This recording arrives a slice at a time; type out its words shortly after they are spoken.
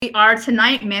We are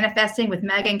tonight manifesting with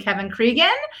Meg and Kevin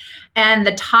Cregan, and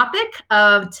the topic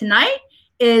of tonight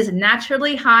is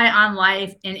naturally high on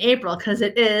life in April because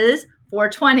it is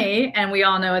 420, and we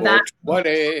all know that.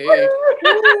 420.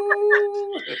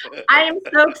 I am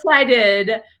so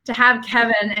excited to have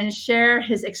Kevin and share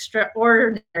his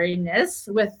extraordinariness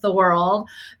with the world.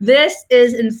 This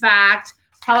is, in fact,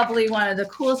 probably one of the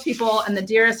coolest people and the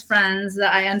dearest friends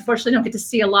that I unfortunately don't get to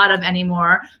see a lot of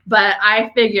anymore. But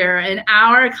I figure an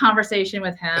hour conversation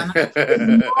with him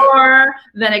is more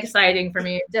than exciting for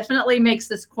me. It definitely makes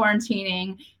this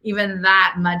quarantining even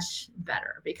that much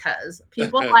better because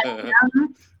people like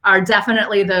him are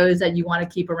definitely those that you want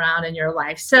to keep around in your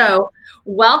life. So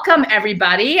welcome,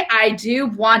 everybody. I do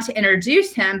want to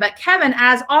introduce him, but Kevin,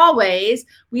 as always,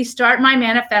 we start my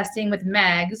manifesting with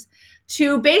Megs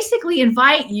to basically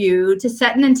invite you to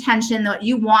set an intention that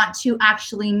you want to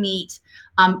actually meet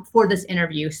for this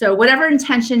interview. So whatever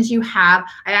intentions you have,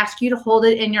 I ask you to hold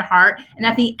it in your heart. And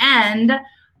at the end,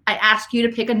 I ask you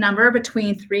to pick a number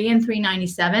between 3 and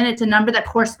 397. It's a number that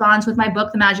corresponds with my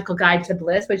book, The Magical Guide to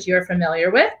Bliss, which you're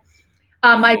familiar with.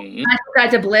 My Magical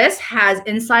Guide to Bliss has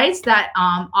insights that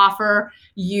offer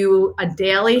you a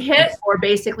daily hit, or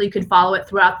basically you can follow it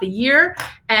throughout the year.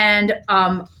 And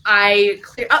there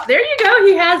you go.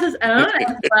 He has his own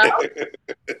as well.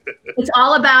 It's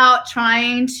all about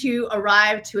trying to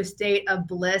arrive to a state of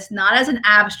bliss, not as an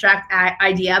abstract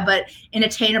idea, but an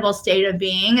attainable state of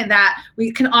being that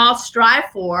we can all strive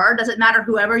for. Doesn't matter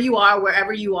whoever you are,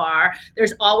 wherever you are,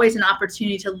 there's always an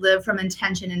opportunity to live from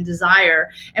intention and desire.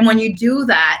 And when you do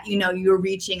that, you know, you're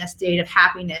reaching a state of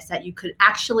happiness that you could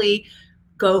actually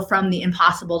go from the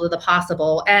impossible to the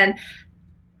possible. And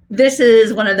this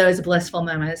is one of those blissful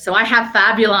moments. So I have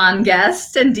Fabulon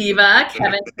guest and diva,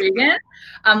 Kevin Cregan.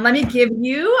 Let me give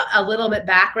you a little bit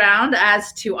background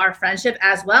as to our friendship,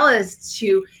 as well as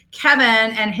to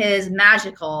Kevin and his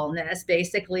magicalness.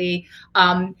 Basically,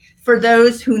 for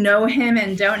those who know him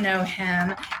and don't know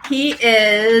him, he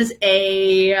is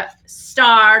a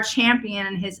star champion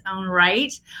in his own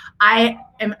right. I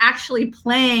am actually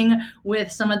playing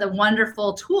with some of the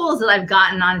wonderful tools that I've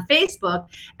gotten on Facebook.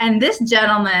 And this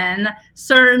gentleman,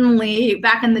 certainly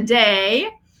back in the day,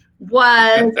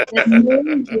 was an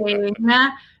amazing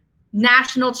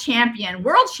national champion,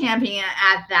 world champion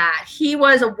at that. He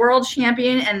was a world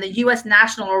champion and the U.S.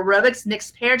 National Aerobics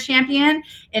Mixed Pair Champion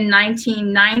in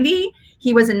 1990.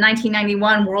 He was in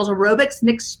 1991 World Aerobics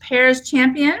Mixed Pairs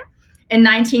Champion. In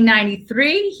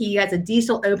 1993, he has a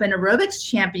Diesel Open Aerobics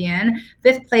Champion,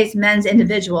 5th place men's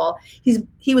individual.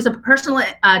 He was a personal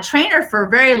trainer for a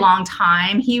very long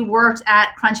time. He worked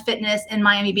at Crunch Fitness in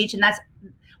Miami Beach, and that's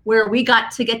where we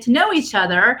got to know each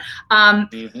other.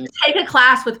 Take a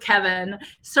class with Kevin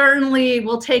certainly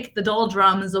will take the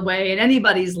doldrums away in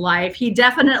anybody's life. He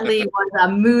definitely was a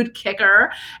mood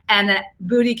kicker and a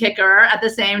booty kicker at the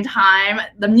same time.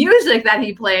 The music that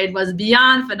he played was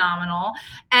beyond phenomenal.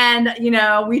 And, you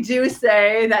know, we do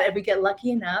say that if we get lucky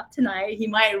enough tonight, he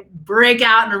might break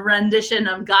out in a rendition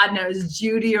of God knows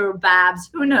Judy or Babs.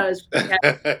 Who knows?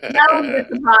 That'll be the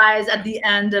surprise at the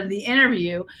end of the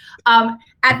interview.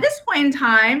 At this point in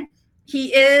time,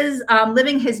 he is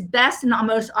living his best and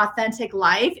most authentic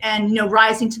life, and you know,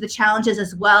 rising to the challenges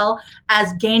as well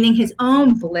as gaining his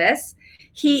own bliss.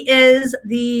 He is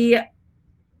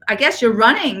I guess you're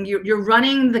running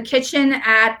the kitchen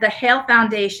at the Hale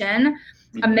Foundation,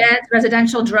 a men's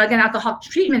residential drug and alcohol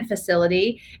treatment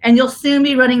facility, and you'll soon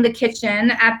be running the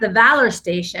kitchen at the Valor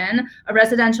Station, a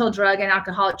residential drug and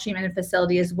alcohol treatment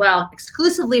facility as well,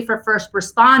 exclusively for first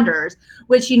responders,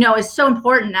 which you know is so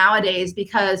important nowadays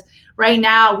because right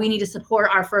now we need to support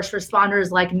our first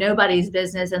responders like nobody's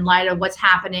business in light of what's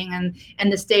happening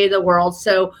and the state of the world.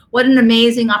 So what an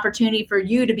amazing opportunity for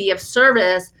you to be of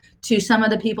service to some of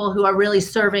the people who are really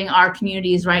serving our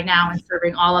communities right now and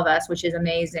serving all of us, which is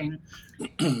amazing.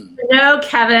 To know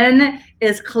Kevin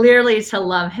is clearly to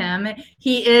love him.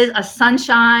 He is a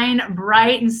sunshine,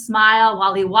 bright and smile.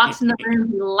 While he walks in the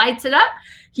room, he lights it up.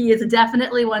 He is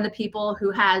definitely one of the people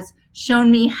who has shown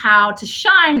me how to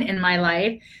shine in my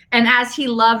life. And as he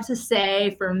loved to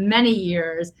say for many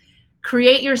years,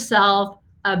 create yourself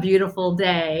a beautiful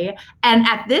day. And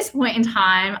at this point in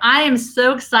time, I am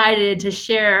so excited to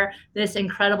share this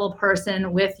incredible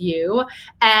person with you.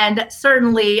 And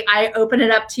certainly I open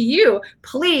it up to you.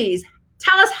 Please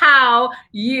tell us how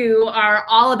you are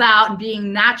all about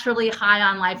being naturally high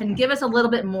on life, and give us a little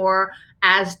bit more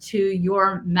as to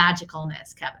your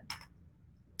magicalness, Kevin.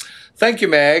 Thank you,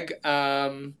 Meg.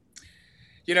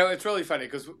 You know, it's really funny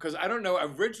because I don't know,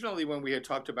 originally when we had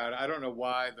talked about it, I don't know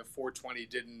why the 420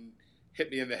 hit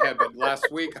me in the head. But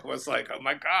last week I was like, oh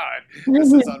my God,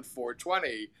 this is on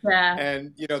 420. Yeah.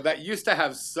 And, that used to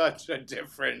have such a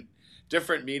different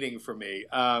meaning for me.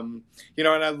 And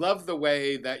I love the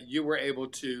way that you were able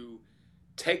to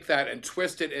take that and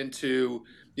twist it into,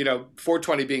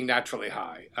 420 being naturally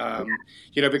high.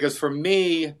 Because for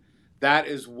me,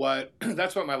 that's what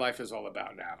my life is all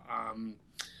about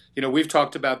now. We've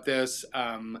talked about this.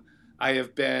 I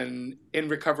have been in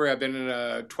recovery. I've been in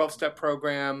a 12-step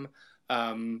program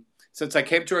since I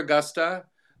came to Augusta.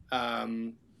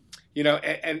 And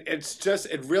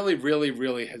it really, really,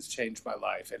 really has changed my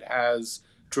life. It has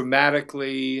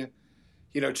dramatically,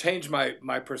 changed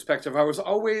my perspective. I was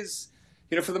always,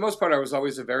 for the most part, I was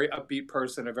always a very upbeat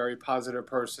person, a very positive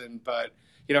person. But,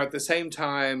 at the same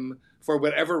time, for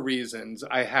whatever reasons,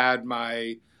 I had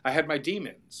my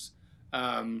demons.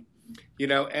 There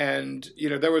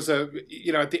was at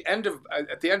the end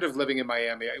of living in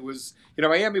Miami, it was,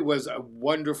 Miami was a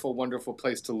wonderful, wonderful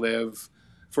place to live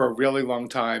for a really long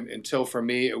time until for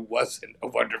me, it wasn't a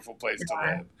wonderful place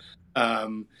to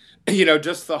live.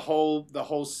 Just the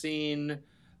whole scene.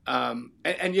 And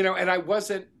I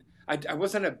wasn't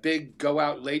a big go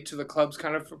out late to the clubs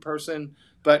kind of person,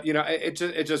 but,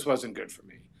 it just wasn't good for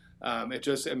me.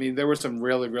 There were some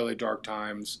really, really dark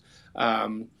times.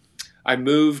 I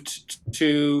moved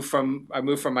from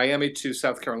Miami to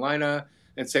South Carolina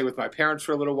and stayed with my parents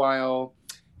for a little while.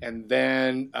 And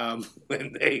then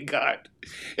when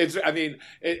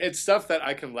it's stuff that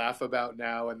I can laugh about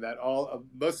now, and that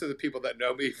most of the people that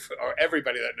know me, or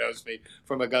everybody that knows me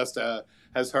from Augusta,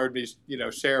 has heard me,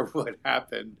 share what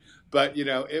happened. But,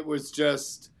 it was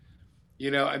just,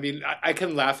 I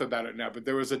can laugh about it now. But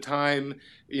there was a time,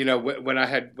 when I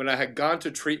had gone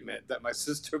to treatment, that my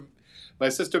sister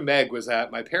Meg was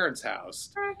at my parents'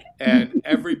 house, and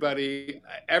everybody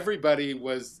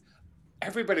was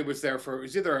there for, it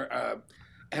was either an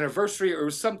anniversary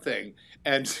or something,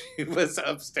 and she was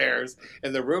upstairs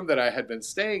in the room that I had been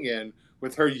staying in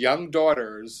with her young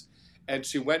daughters, and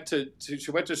she went to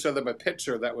show them a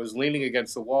picture that was leaning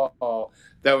against the wall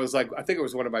that was like, I think it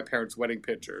was one of my parents' wedding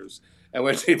pictures. And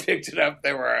when she picked it up,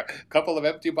 there were a couple of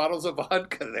empty bottles of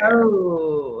vodka there.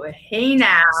 Oh, hey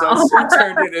now. So she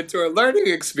turned it into a learning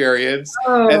experience,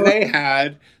 and they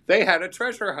had a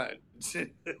treasure hunt.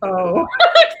 Oh.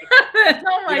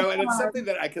 Oh my God. And it's something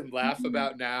that I can laugh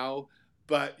about now,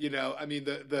 but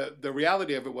the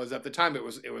reality of it was, at the time, it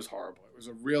was horrible. It was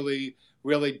a really,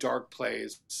 really dark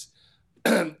place.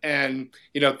 And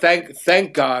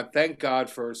thank God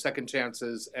for second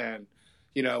chances, and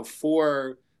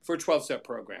for 12-step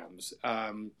programs,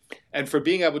 and for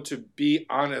being able to be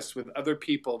honest with other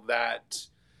people that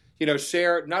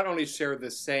not only share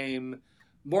the same,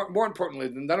 more importantly,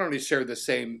 not only share the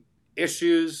same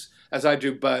issues as I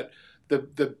do, but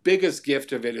the biggest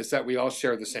gift of it is that we all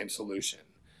share the same solution.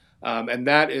 And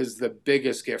that is the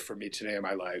biggest gift for me today in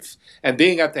my life. And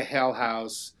being at the Hale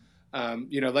House,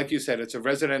 like you said, it's a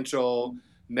residential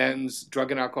men's drug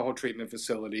and alcohol treatment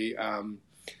facility.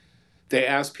 They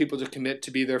ask people to commit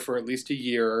to be there for at least a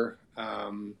year.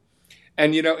 And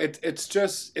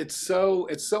it's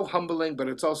so humbling, but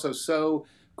it's also so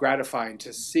gratifying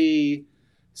to see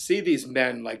these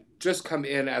men like just come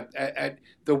in at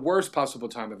the worst possible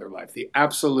time of their life, the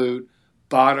absolute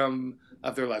bottom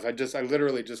of their life. I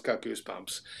literally just got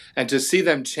goosebumps. And to see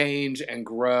them change and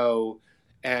grow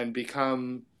and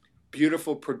become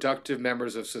beautiful, productive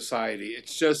members of society,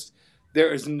 it's just,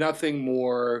 there is nothing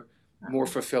more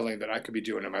fulfilling that I could be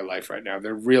doing in my life right now.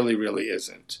 There really, really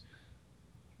isn't.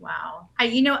 Wow.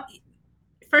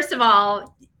 First of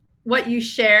all, what you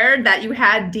shared, that you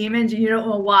had demons and you don't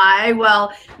know why.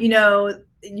 Well,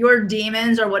 your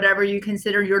demons, or whatever you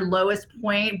consider your lowest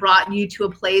point, brought you to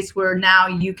a place where now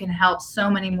you can help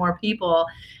so many more people.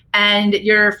 And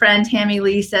your friend Tammy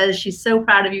Lee says she's so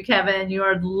proud of you, Kevin. You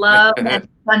are love and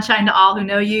sunshine to all who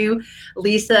know you.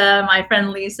 Lisa, my friend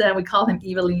Lisa, we call him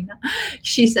Evelina.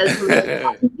 She says,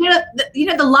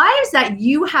 the lives that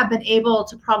you have been able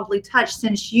to probably touch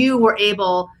since you were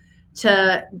able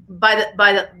to, by the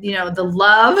the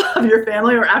love of your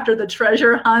family, or after the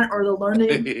treasure hunt, or the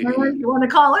learning, you want to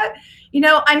call it.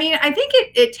 I think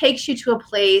it takes you to a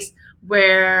place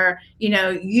where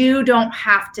you don't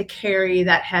have to carry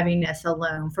that heaviness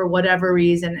alone for whatever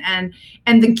reason, and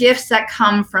the gifts that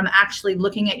come from actually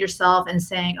looking at yourself and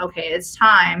saying, okay, it's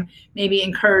time, maybe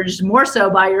encouraged more so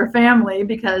by your family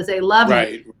because they love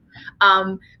right. you.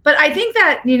 But I think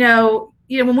that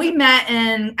when we met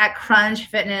at Crunch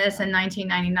Fitness in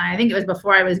 1999, I think it was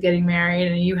before I was getting married,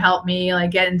 and you helped me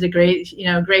like get into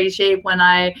great shape when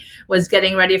I was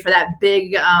getting ready for that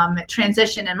big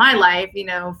transition in my life,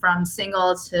 from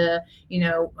single to,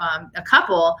 a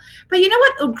couple. But you know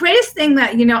what, the greatest thing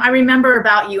that, I remember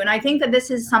about you, and I think that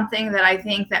this is something that I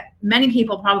think that many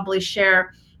people probably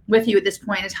share with you at this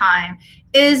point in time,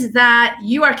 is that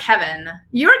you are Kevin.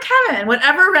 You're Kevin.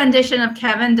 Whatever rendition of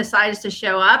Kevin decides to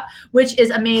show up, which is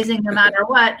amazing no matter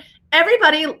what,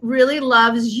 everybody really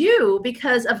loves you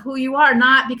because of who you are,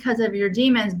 not because of your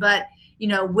demons, but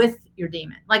with your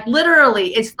demon. Like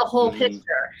literally, it's the whole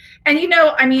picture. And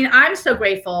I'm so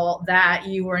grateful that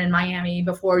you were in Miami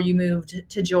before you moved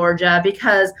to Georgia,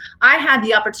 because I had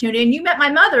the opportunity, and you met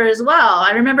my mother as well.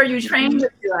 I remember you trained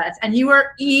with us, and you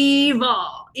were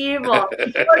evil.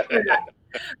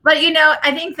 But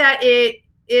I think that it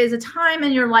is a time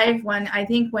in your life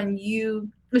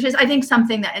which is, I think,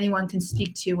 something that anyone can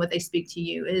speak to, what they speak to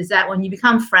you, is that when you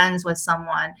become friends with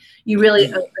someone, you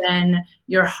really open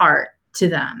your heart to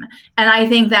them. And I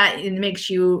think that it makes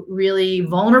you really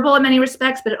vulnerable in many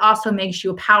respects, but it also makes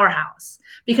you a powerhouse,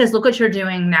 because look what you're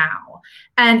doing now.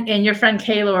 And your friend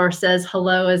Kaylor says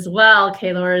hello as well.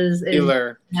 Kaylor is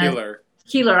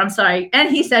Keeler, I'm sorry. And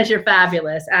he says you're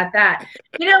fabulous at that.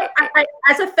 I,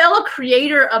 as a fellow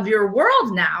creator of your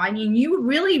world now, I mean, you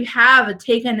really have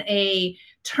taken a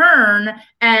turn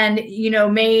and,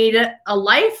 made a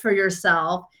life for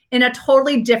yourself in a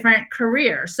totally different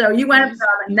career. So you went from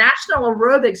a national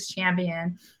aerobics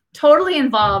champion, totally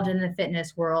involved in the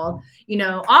fitness world,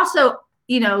 also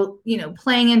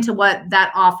playing into what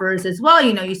that offers as well.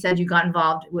 You said you got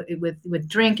involved with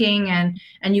drinking, and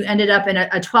you ended up in a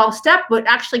 12-step, but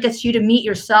actually gets you to meet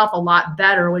yourself a lot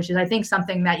better, which is, I think,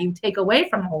 something that you take away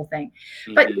from the whole thing.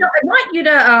 But I want you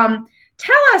to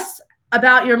tell us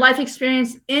about your life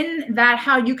experience in that,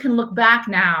 how you can look back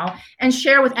now and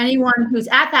share with anyone who's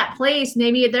at that place.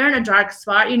 Maybe they're in a dark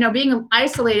spot. Being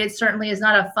isolated certainly is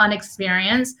not a fun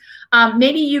experience.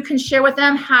 Maybe you can share with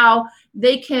them how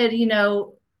they could,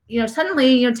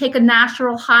 suddenly, take a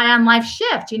natural high on life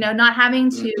shift, not having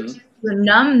to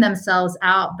numb themselves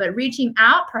out, but reaching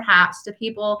out perhaps to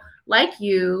people like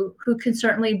you who can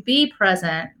certainly be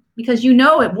present, because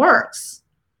it works.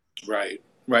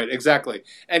 Right, exactly.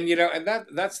 And and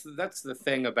that's the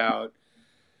thing about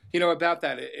about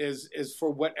that is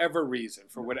for whatever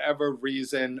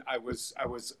reason I was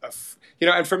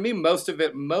and for me, most of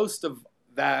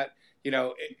that,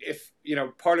 if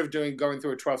part of going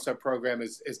through a 12-step program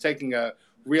is taking a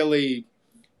really,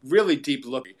 really deep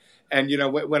look. And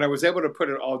when I was able to put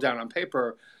it all down on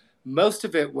paper, most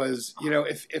of it was,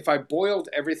 if I boiled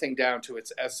everything down to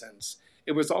its essence,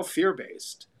 it was all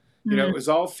fear-based. It was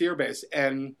all fear-based.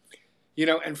 And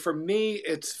and for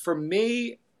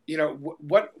me,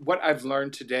 what I've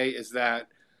learned today is that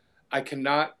I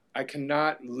cannot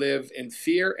live in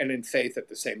fear and in faith at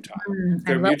the same time.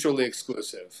 They're mutually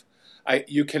exclusive. And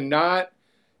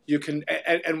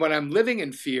when I'm living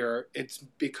in fear, it's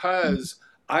because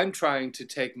I'm trying to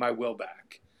take my will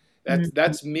back.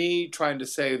 That's me trying to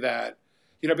say that,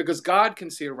 because God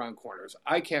can see around corners.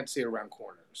 I can't see around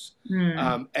corners.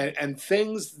 And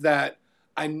things that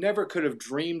I never could have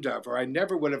dreamed of, or I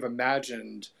never would have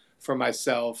imagined for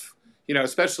myself,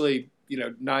 especially,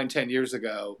 9-10 years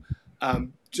ago,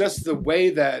 just the way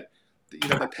that,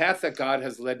 the path that God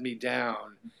has led me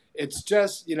down, it's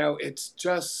just, it's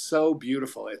just so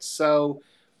beautiful. It's so,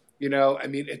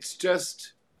 it's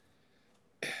just,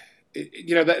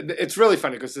 it's really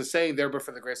funny, because the saying there, but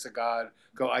for the grace of God,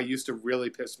 I used to really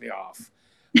piss me off.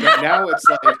 But now it's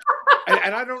like,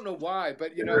 and I don't know why,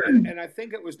 but, and I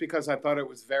think it was because I thought it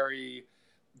was very,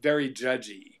 very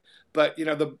judgy. But,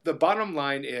 the bottom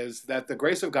line is that the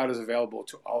grace of God is available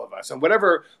to all of us. And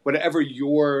whatever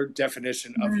your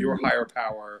definition of your higher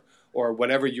power, or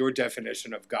whatever your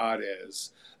definition of God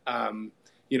is,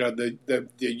 the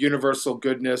universal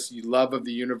goodness, love of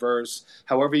the universe,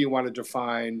 however you want to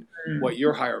define what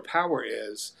your higher power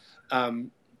is,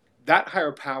 that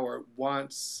higher power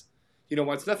wants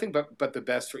nothing but the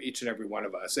best for each and every one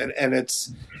of us. And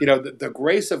it's, the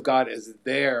grace of God is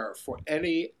there for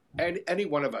any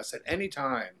one of us at any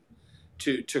time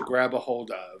to grab a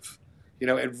hold of.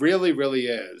 It really, really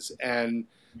is. And,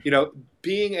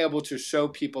 being able to show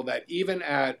people that even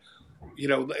at,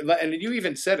 and you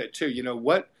even said it too,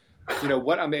 what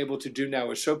I'm able to do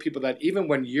now is show people that even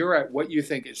when you're at what you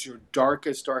think is your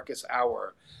darkest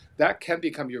hour, that can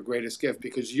become your greatest gift,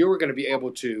 because you are going to be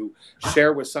able to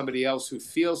share with somebody else who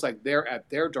feels like they're at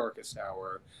their darkest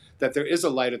hour, that there is a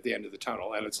light at the end of the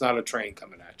tunnel, and it's not a train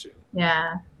coming at you.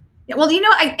 Yeah. Well,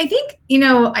 I think,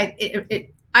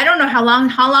 I don't know how long,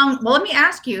 well, let me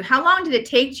ask you, how long did it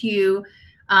take you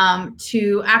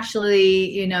to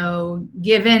actually,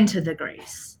 give in to the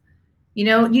grace? You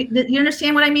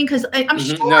understand what I mean? Because I'm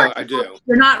Mm-hmm. sure No, I do.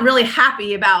 you're not really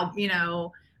happy about,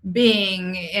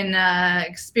 being in a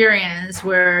experience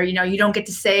where, you don't get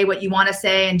to say what you want to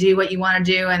say and do what you want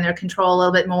to do, and they're control a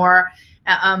little bit more.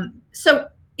 So,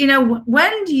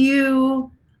 when do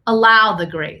you allow the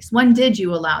grace? When did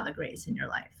you allow the grace in your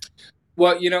life?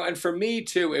 Well, and for me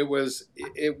too,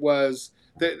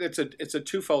 it's a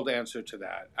twofold answer to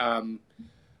that.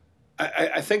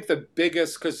 I think the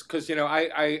biggest, because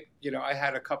I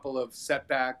had a couple of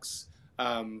setbacks.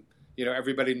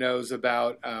 Everybody knows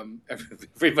about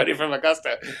everybody from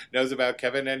Augusta knows about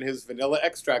Kevin and his vanilla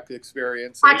extract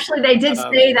experiences. Actually, they did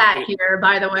say that here,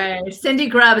 by the way. Cindy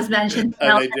Grubbs mentioned.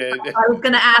 They did. I was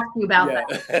going to ask you about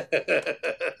that.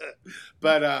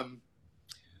 But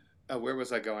where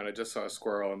was I going? I just saw a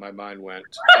squirrel and my mind went.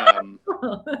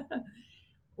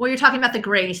 Well, you're talking about the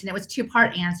grace, and it was a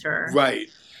two-part answer. Right.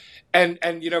 And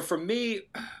for me,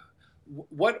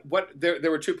 what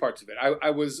there were two parts of it. I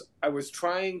was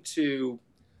trying to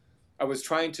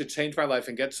change my life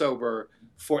and get sober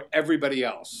for everybody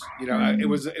else. It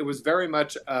was very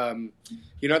much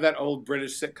that old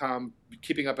British sitcom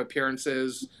Keeping Up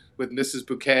Appearances with Mrs.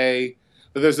 Bouquet.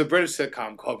 But there's a British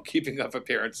sitcom called Keeping Up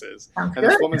Appearances, and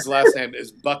this woman's last name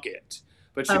is Bucket,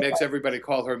 but she makes everybody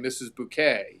call her Mrs.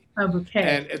 Bouquet. Oh, Bouquet.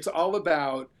 And it's all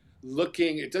about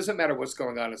looking. It doesn't matter what's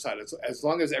going on inside. As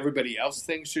long as everybody else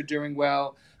thinks you're doing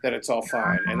well, then it's all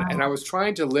fine. And I was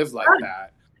trying to live like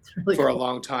that for a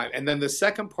long time. And then the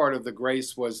second part of the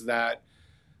grace was that,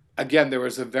 again, there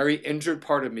was a very injured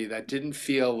part of me that didn't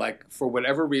feel like, for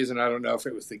whatever reason, I don't know if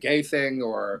it was the gay thing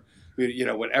or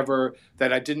whatever,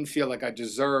 that I didn't feel like I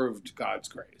deserved God's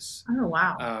grace. Oh,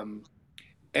 wow.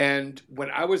 And when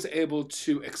I was able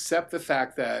to accept the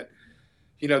fact that,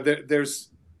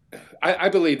 I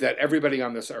believe that everybody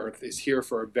on this earth is here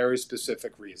for a very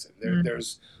specific reason.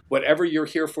 There's whatever you're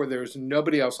here for, there's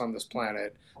nobody else on this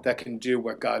planet that can do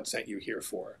what God sent you here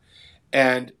for.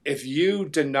 And if you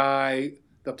deny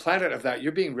the planet of that,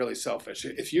 you're being really selfish.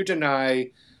 If you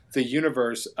deny the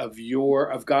universe of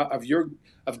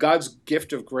God's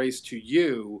gift of grace to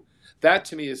you, that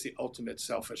to me is the ultimate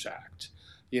selfish act.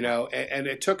 And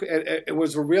it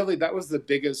was really, that was the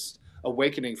biggest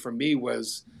awakening for me,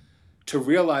 was to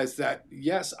realize that,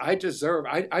 yes, I deserve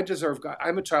God.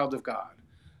 I'm a child of God.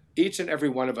 Each and every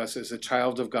one of us is a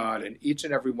child of God, and each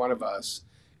and every one of us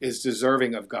is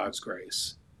deserving of God's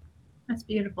grace. That's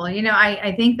beautiful.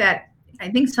 I think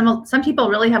some people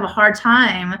really have a hard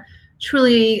time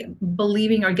truly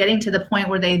believing or getting to the point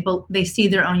where they see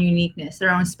their own uniqueness,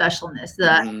 their own specialness,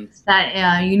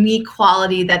 that unique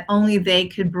quality that only they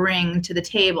could bring to the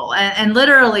table. And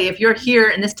literally, if you're here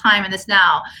in this time and this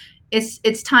now,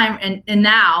 it's time and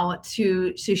now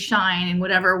to shine in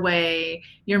whatever way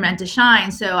you're meant to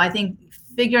shine. So I think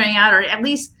figuring out, or at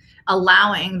least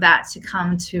allowing that to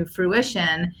come to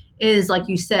fruition, is, like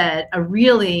you said, a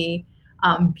really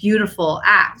beautiful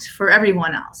act for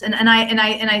everyone else. And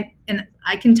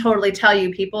I can totally tell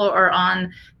you, people are on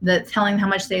telling how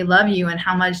much they love you and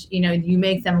how much you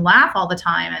make them laugh all the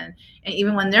time, and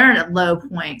even when they're at a low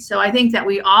point. So I think that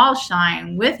we all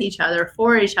shine with each other,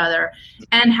 for each other,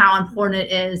 and how important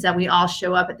it is that we all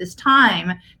show up at this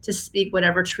time to speak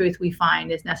whatever truth we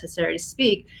find is necessary to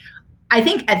speak. I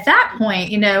think at that point,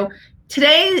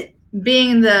 today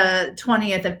being the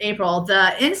 20th of April,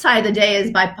 the inside of the day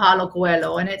is by Paulo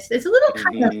Coelho, and it's a little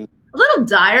kind of a little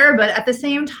dire, but at the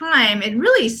same time, it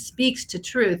really speaks to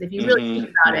truth. If you really think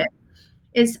about it,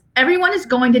 is everyone is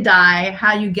going to die.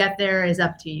 How you get there is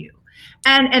up to you.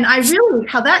 And I really,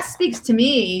 how that speaks to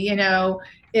me,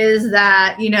 is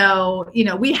that,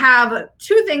 we have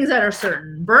two things that are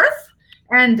certain: birth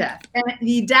and death. And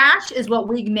the dash is what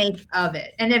we make of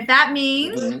it. And if that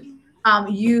means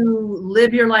you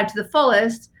live your life to the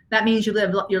fullest, that means you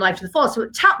live your life to the fullest.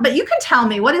 But you can tell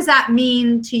me, what does that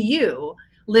mean to you,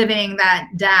 living that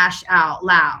dash out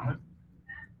loud?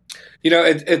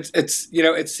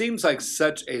 It seems like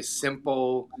such a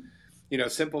simple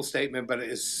statement, but it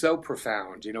is so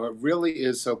profound. It really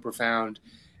is so profound.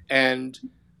 And,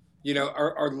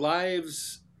 our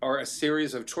lives are a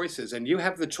series of choices, and you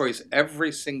have the choice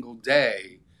every single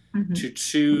day to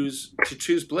choose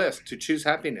bliss, to choose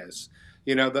happiness.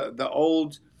 The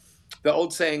old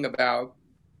saying about,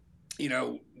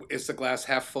 is the glass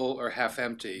half full or half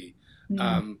empty?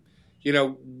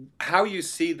 How you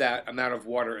see that amount of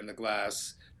water in the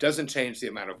glass doesn't change the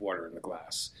amount of water in the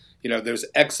glass. There's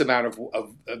X amount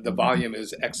of the volume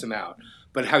is X amount,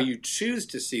 but how you choose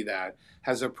to see that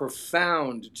has a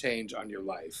profound change on your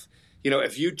life.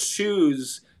 if you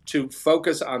choose to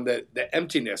focus on the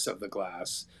emptiness of the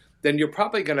glass, then you're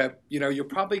probably gonna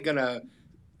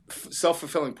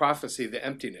self-fulfilling prophecy, the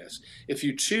emptiness. If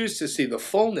you choose to see the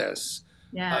fullness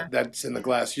Yeah. that's in the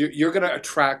glass, you're going to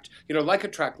attract,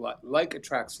 like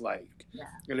attracts like. Yeah.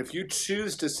 And if you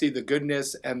choose to see the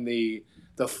goodness and the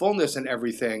fullness in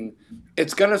everything,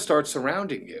 it's going to start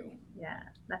surrounding you. Yeah.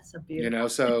 That's so beautiful.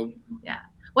 So yeah.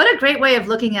 What a great way of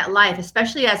looking at life,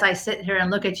 especially as I sit here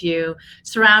and look at you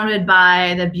surrounded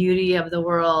by the beauty of the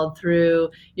world through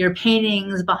your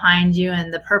paintings behind you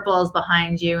and the purples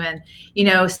behind you, and,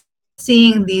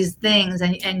 seeing these things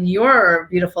and your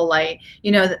beautiful light,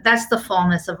 that's the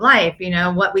fullness of life,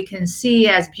 what we can see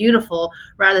as beautiful,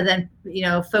 rather than,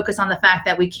 focus on the fact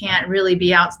that we can't really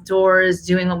be outdoors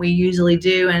doing what we usually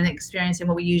do and experiencing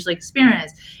what we usually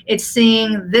experience. It's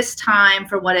seeing this time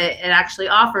for what it actually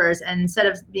offers, and instead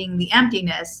of being the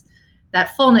emptiness,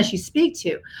 that fullness you speak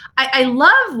to. I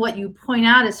love what you point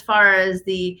out as far as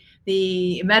the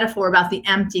metaphor about the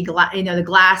empty glass. The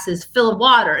glass is full of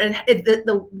water, and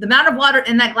the amount of water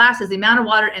in that glass is the amount of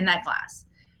water in that glass,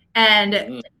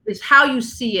 and it's how you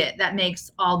see it that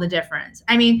makes all the difference.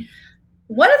 I mean,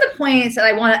 one of the points that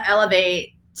I want to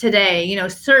elevate today,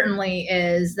 certainly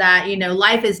is that,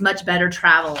 life is much better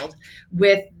traveled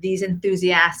with these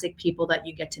enthusiastic people that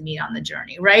you get to meet on the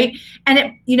journey, right?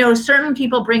 And certain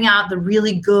people bring out the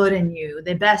really good in you,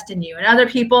 the best in you, and other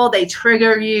people, they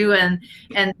trigger you, and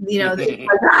they're like,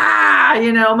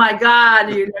 my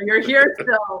God, you're here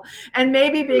still. And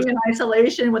maybe being in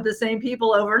isolation with the same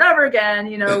people over and over again,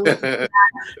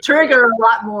 trigger a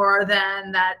lot more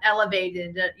than that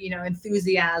elevated,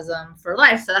 enthusiasm for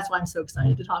life. So that's why I'm so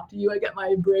excited to talk to you. I get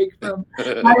my break from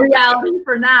my reality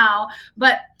for now.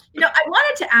 But I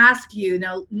wanted to ask you,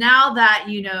 now that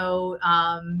you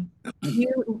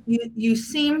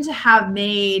seem to have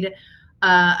made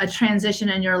a transition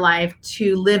in your life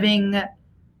to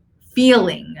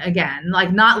feeling again,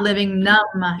 like not living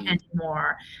numb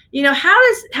anymore. How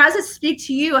does it speak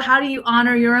to you? How do you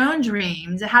honor your own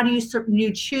dreams? How do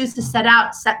you choose to set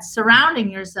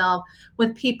surrounding yourself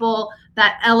with people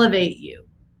that elevate you?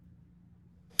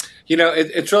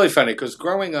 It's really funny because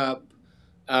growing up,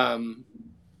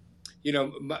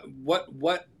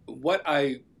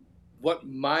 what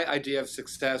my idea of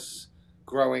success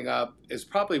growing up is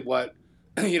probably what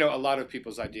a lot of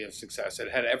people's idea of success. It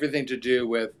had everything to do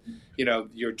with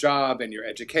your job and your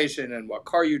education and what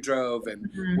car you drove and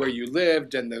where you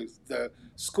lived and the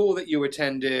school that you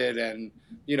attended and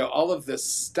all of this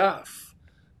stuff,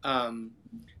 and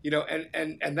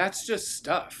that's just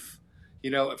stuff.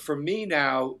 For me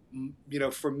now,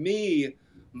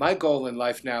 my goal in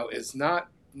life now is not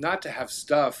to have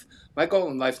stuff. My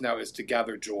goal in life now is to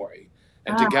gather joy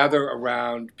and to gather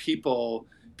around people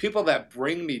that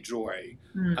bring me joy.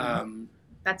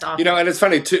 That's awesome. And it's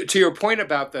funny to your point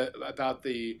about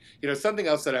the something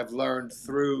else that I've learned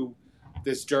through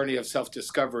this journey of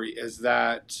self-discovery is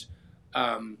that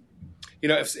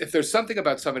if there's something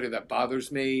about somebody that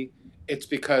bothers me, it's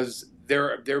because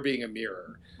they're being a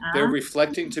mirror. They're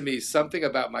reflecting to me something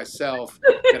about myself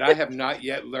that I have not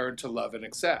yet learned to love and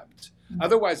accept.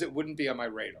 Otherwise, it wouldn't be on my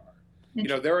radar.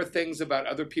 There are things about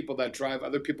other people that drive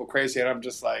other people crazy, and I'm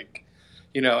just like,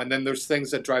 and then there's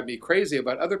things that drive me crazy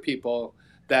about other people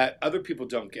that other people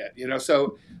don't get.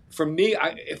 So for me,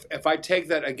 if I take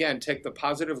the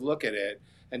positive look at it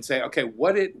and say, okay,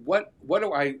 what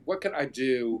can I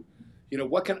do?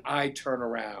 What can I turn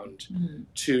around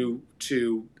to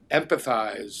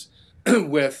empathize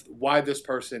with why this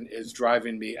person is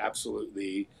driving me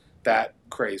absolutely that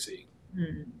crazy.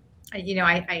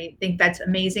 I think that's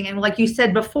amazing. And like you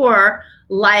said before,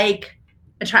 like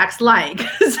attracts like.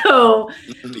 So,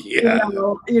 yeah.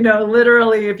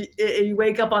 Literally, if you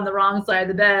wake up on the wrong side of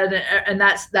the bed and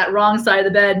that wrong side of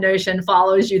the bed notion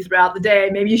follows you throughout the day,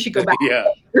 maybe you should go back. Yeah.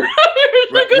 Go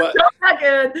back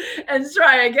in and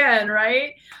try again,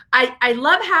 right? I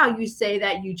love how you say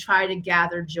that you try to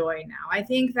gather joy now. I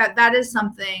think that is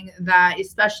something that,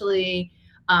 especially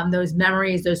those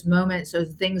memories, those moments,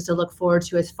 those things to look forward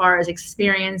to as far as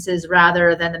experiences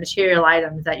rather than the material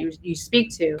items that you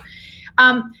speak to.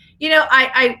 I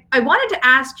wanted to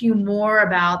ask you more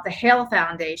about the Hale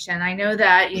Foundation. I know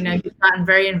that you've gotten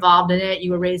very involved in it.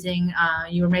 You were raising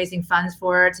funds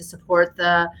for it to support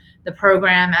the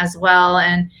program as well.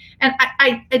 And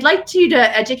I'd like you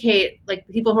to educate like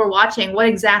the people who are watching what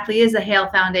exactly is the Hale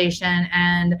Foundation,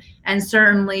 and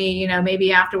certainly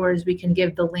maybe afterwards we can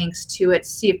give the links to it to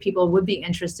see if people would be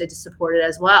interested to support it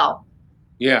as well.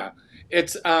 Yeah,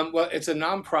 it's it's a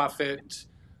nonprofit.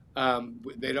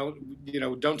 They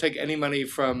don't take any money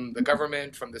from the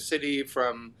government, from the city,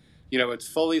 from it's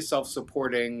fully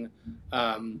self-supporting,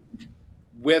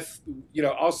 with,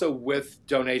 also with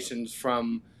donations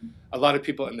from a lot of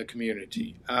people in the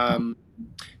community.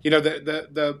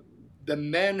 The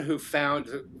men who found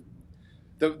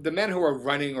the men who are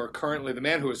running, or currently the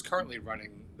man who is currently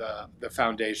running the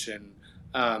foundation,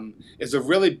 is a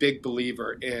really big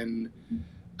believer in,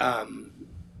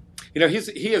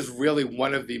 he is really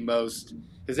one of the most,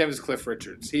 his name is Cliff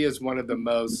Richards. He is one of the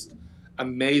most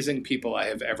amazing people I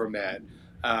have ever met.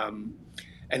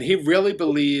 And he really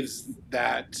believes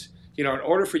that, in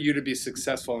order for you to be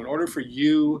successful, in order for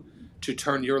you to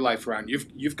turn your life around,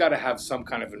 you've got to have some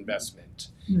kind of investment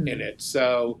in it.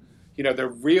 So, they're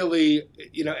really,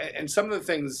 and some of the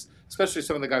things, especially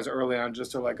some of the guys early on,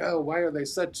 just are like, oh, why are they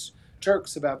such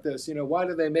jerks about this? Why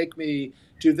do they make me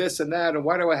do this and that? And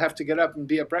why do I have to get up and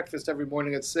be at breakfast every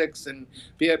morning at 6 and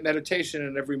be at meditation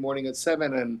and every morning at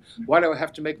 7? And why do I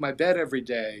have to make my bed every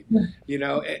day?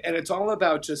 And it's all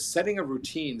about just setting a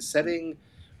routine, setting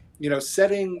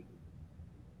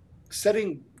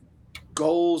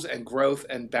goals and growth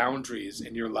and boundaries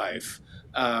in your life.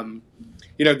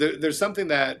 There's something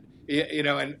that,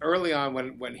 and early on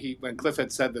when Cliff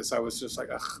had said this, I was just like,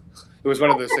 ugh. It was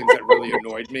one of those things that really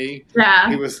annoyed me. Yeah.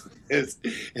 He was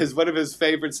his one of his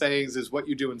favorite sayings is, what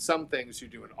you do in some things, you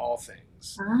do in all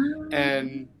things.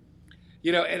 And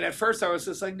and at first I was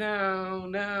just like, no.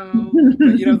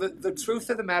 But, the truth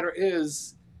of the matter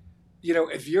is,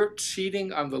 if you're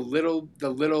cheating on the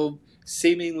little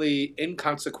seemingly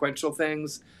inconsequential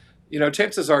things,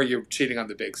 chances are you're cheating on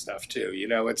the big stuff too.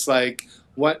 It's like,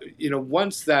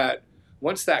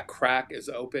 once that crack is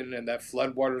open and that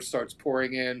floodwater starts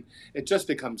pouring in, it just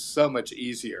becomes so much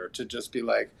easier to just be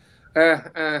like,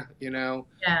 Yeah.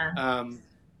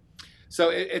 So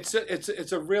it's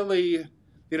a really,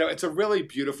 it's a really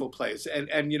beautiful place. And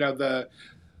the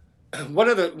one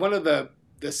of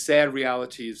the sad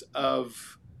realities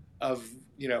of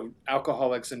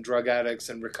alcoholics and drug addicts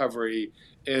and recovery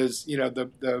is,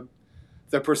 the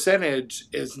percentage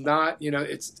is not,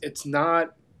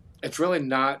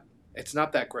 it's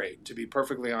not that great, to be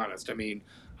perfectly honest. I mean,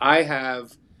 I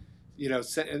have,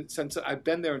 since I've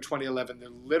been there in 2011,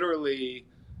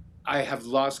 I have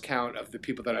lost count of the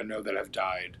people that I know that have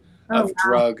died of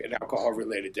drug and alcohol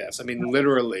related deaths. I mean,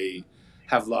 literally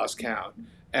have lost count.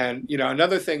 And,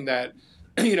 another thing that,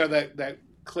 that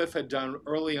Cliff had done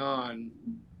early on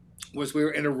was, we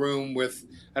were in a room with,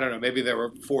 I don't know, maybe there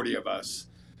were 40 of us.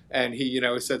 And he,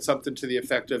 said something to the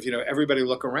effect of, everybody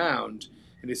look around.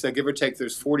 And he said, give or take,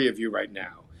 there's 40 of you right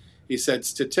now. He said,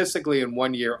 statistically, in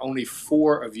 1 year, only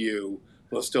 4 of you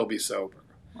will still be sober.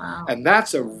 Wow. And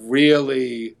that's a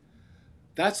really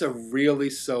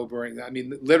sobering, I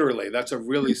mean, literally, that's a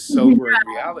really sobering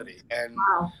reality. And,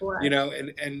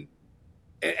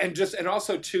 and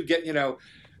also to get,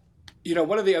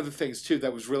 one of the other things too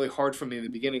that was really hard for me in the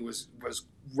beginning was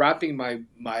wrapping my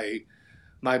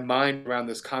mind around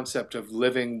this concept of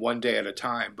living one day at a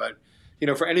time. But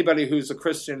for anybody who's a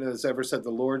Christian and has ever said the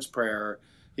Lord's Prayer,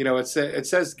 it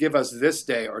says, give us this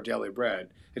day our daily bread.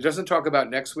 It doesn't talk about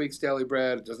next week's daily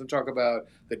bread. It doesn't talk about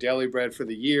the daily bread for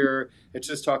the year. It's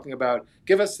just talking about,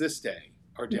 give us this day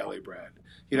our daily bread.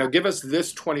 Give us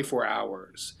this 24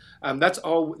 hours. That's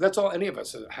all any of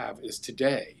us have is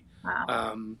today.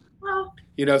 Wow.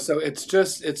 So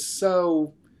it's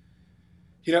so,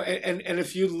 and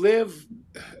if you live,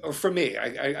 or for me,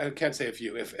 I can't say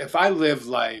if I live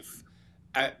life,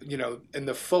 in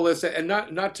the fullest, and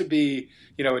not to be,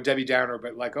 a Debbie Downer,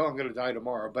 but like, oh, I'm going to die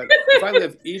tomorrow. But if I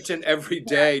live each and every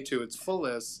day to its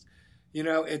fullest,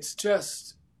 it's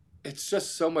just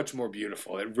so much more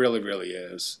beautiful. It really, really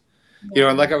is.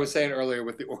 And like I was saying earlier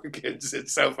with the orchids,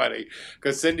 it's so funny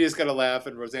because Cindy's going to laugh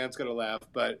and Roseanne's going to laugh.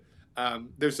 But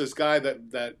there's this guy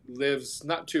that lives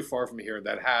not too far from here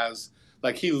that has,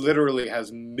 like, he literally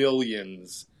has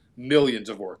millions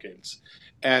of orchids.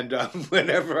 And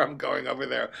whenever I'm going over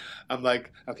there, I'm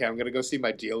like, okay, I'm going to go see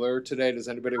my dealer today. Does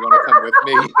anybody want to come with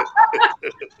me?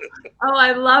 Oh,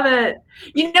 I love it.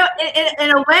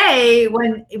 In a way,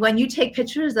 when you take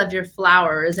pictures of your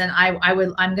flowers, and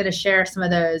I'm going to share some of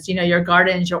those, your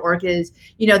gardens, your orchids,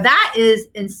 that is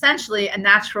essentially a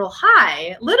natural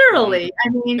high, literally. I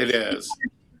mean, it is.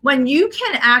 When you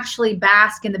can actually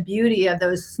bask in the beauty of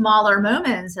those smaller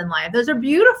moments in life, those are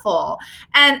beautiful.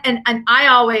 And I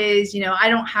always, I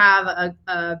don't have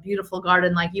a beautiful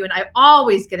garden like you, and I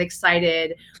always get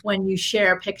excited when you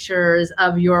share pictures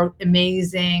of your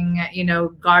amazing,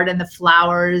 garden, the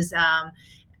flowers, and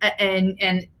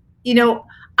I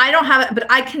don't have it, but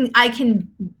I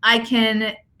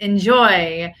can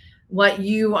enjoy what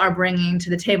you are bringing to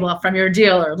the table from your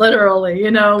dealer, literally, you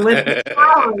know, with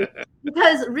flowers.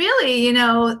 Because really, you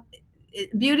know,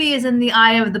 beauty is in the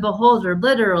eye of the beholder,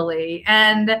 literally.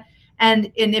 And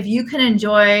if you can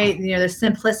enjoy, you know, the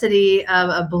simplicity of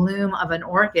a bloom of an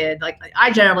orchid, like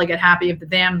I generally get happy if the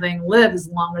damn thing lives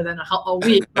longer than a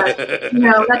week. But you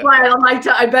know, that's why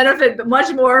I benefit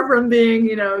much more from being,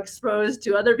 you know, exposed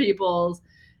to other people's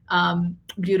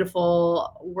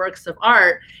beautiful works of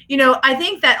art. You know, I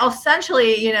think that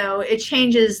essentially, you know, it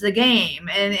changes the game,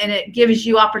 and it gives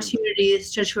you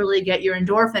opportunities to truly get your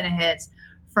endorphin hits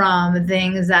from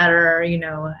things that are, you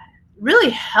know,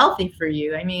 really healthy for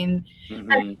you. I mean,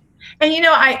 and you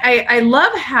know, I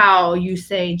love how you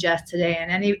say just today,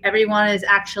 and everyone is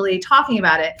actually talking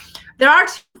about it. There are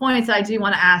 2 points I do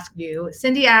want to ask you.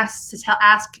 Cindy asked to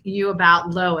ask you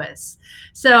about Lois.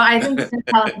 So I think you can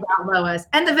tell us about Lois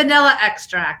and the vanilla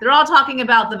extract. They're all talking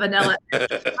about the vanilla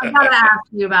extract. I've got to ask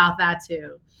you about that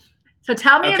too. So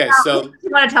tell me about what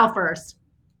you want to tell first.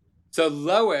 So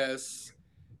Lois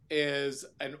is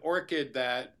an orchid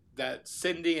that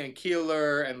Cindy and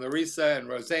Keeler and Larissa and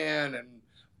Roseanne and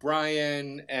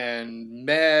Brian and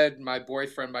Med, my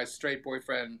boyfriend, my straight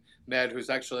boyfriend, Med, who's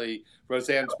actually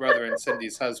Roseanne's brother and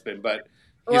Cindy's husband, but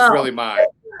he's really mine.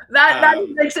 That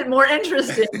makes it more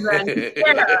interesting than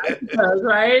I suppose,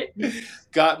 right?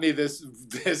 Got me this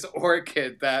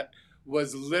orchid that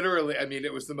was literally, I mean,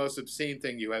 it was the most obscene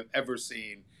thing you have ever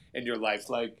seen in your life.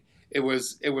 Like it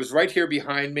was right here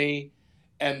behind me.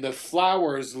 And the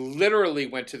flowers literally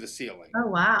went to the ceiling. Oh,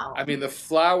 wow. I mean, the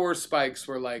flower spikes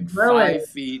were like 5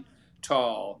 feet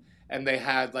tall. And they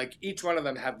had like, each one of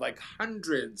them had like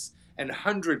hundreds and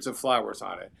hundreds of flowers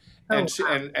on it. And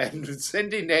and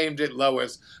Cindy named it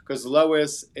Lois because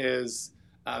Lois is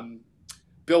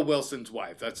Bill Wilson's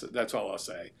wife. That's all I'll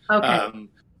say.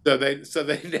 Okay. So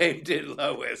they named it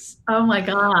Lois. Oh my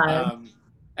God.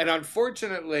 And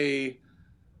unfortunately,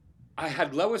 I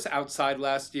had Lois outside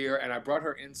last year and I brought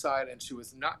her inside and she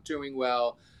was not doing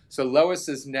well. So Lois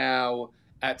is now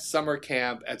at summer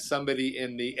camp at somebody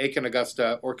in the Aiken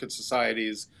Augusta Orchid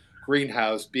Society's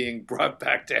greenhouse being brought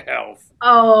back to health.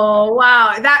 Oh,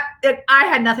 wow. I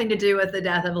had nothing to do with the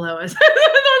death of Lois.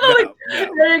 No.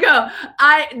 There you go.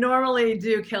 I normally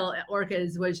do kill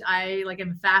orchids, which I like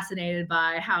am fascinated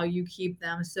by how you keep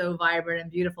them so vibrant and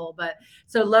beautiful. But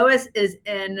so Lois is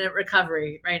in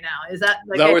recovery right now. Is that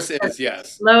like Lois is,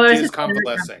 yes. Lois is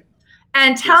convalescing.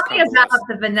 And tell me about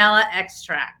the vanilla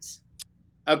extract.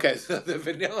 Okay, so the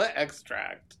vanilla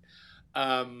extract.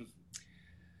 While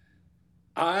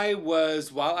I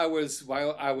was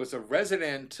a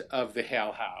resident of the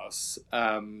Hale House,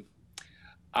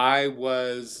 I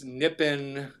was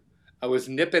nipping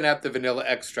at the vanilla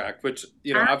extract, which,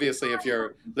 you know, obviously if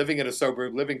you're living in a sober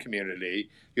living community,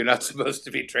 you're not supposed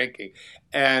to be drinking.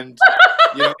 And,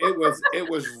 you know, it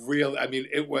was real. I mean,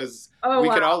 it was, we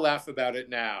can all laugh about it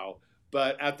now,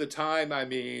 but at the time, I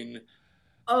mean,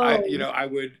 I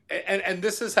would, and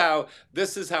this is how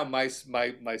my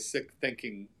sick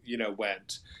thinking, you know,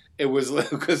 went. It was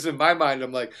because in my mind,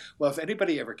 I'm like, well, if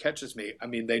anybody ever catches me, I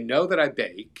mean, they know that I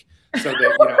bake, so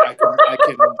that, you know, I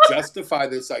can justify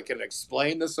this, I can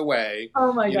explain this away.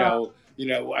 Oh my God. You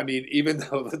know, I mean, even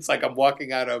though it's like I'm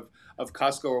walking out of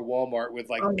Costco or Walmart with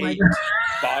like eight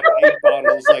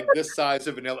bottles like this size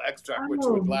of vanilla extract, which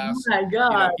would last, my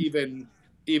God. You know,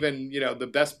 even you know, the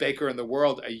best baker in the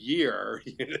world a year,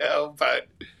 you know, but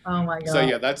oh my God. So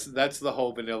yeah, that's the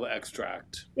whole vanilla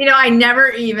extract. You know, it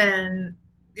never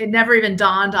even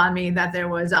dawned on me that there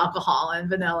was alcohol in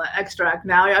vanilla extract.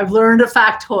 Now I've learned a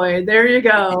factoid. There you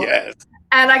go. Yes.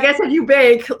 And I guess if you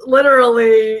bake,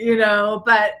 literally, you know,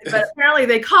 but apparently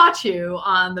they caught you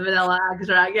on the vanilla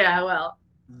extract. Yeah, well.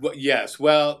 Yes.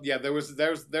 Well, yeah,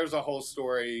 there's a whole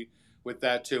story with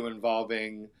that too,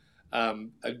 involving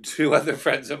 2 other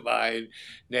friends of mine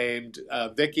named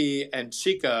Vicky and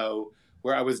Chico,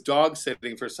 where I was dog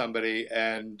sitting for somebody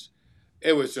and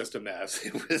it was just a mess.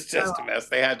 It was just a mess.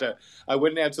 I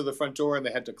wouldn't answer the front door and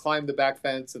they had to climb the back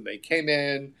fence and they came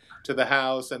in to the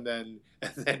house and then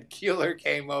Keeler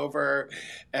came over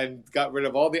and got rid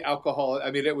of all the alcohol. I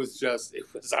mean, it was a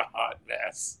hot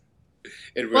mess.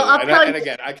 It really, and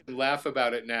again, I can laugh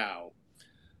about it now.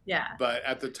 Yeah. But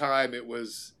at the time it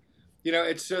was, you know,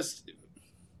 it's just,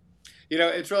 you know,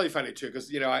 it's really funny too,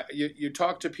 because, you know, you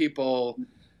talk to people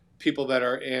that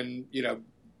are in, you know,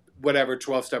 whatever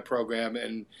 12-step program,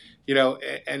 and you know,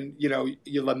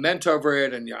 you lament over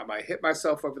it, and I might hit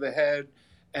myself over the head,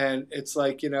 and it's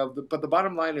like, you know, but the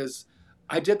bottom line is,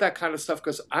 I did that kind of stuff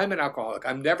because I'm an alcoholic.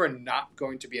 I'm never not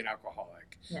going to be an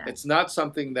alcoholic. Yeah. It's not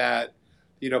something that,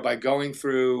 you know, by going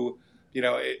through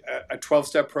a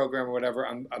 12-step program or whatever,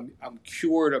 I'm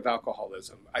cured of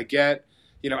alcoholism. I get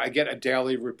a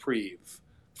daily reprieve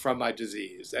from my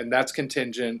disease, and that's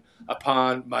contingent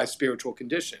upon my spiritual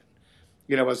condition.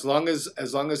 As long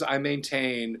as I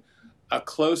maintain a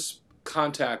close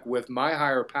contact with my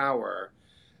higher power,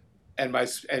 and my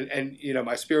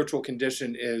spiritual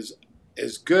condition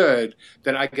is good,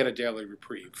 then I get a daily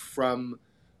reprieve from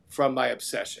my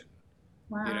obsession.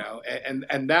 Wow.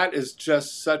 And that is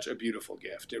just such a beautiful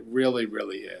gift. It really,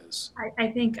 really is. I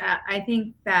think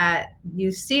that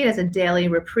you see it as a daily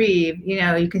reprieve.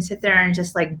 You can sit there and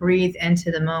just like breathe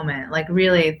into the moment, like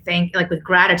really think, like with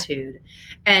gratitude.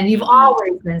 And you've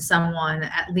always been someone,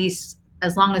 at least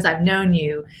as long as I've known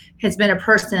you, has been a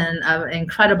person of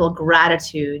incredible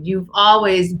gratitude. You've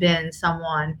always been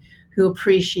someone who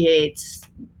appreciates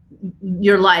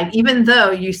your life, even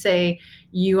though you say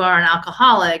you are an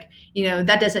alcoholic.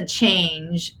 That doesn't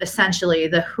change essentially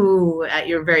the who at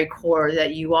your very core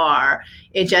that you are.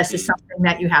 It just is something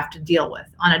that you have to deal with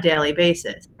on a daily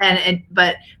basis.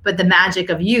 But the magic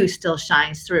of you still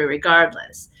shines through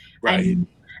regardless. Right.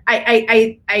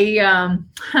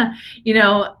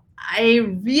 I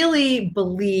really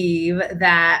believe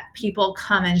that people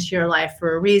come into your life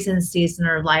for a reason, season,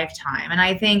 or lifetime. And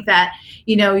I think that,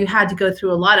 you had to go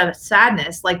through a lot of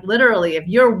sadness. Like literally, if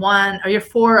you're one or you're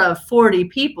 4 of 40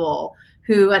 people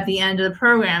who at the end of the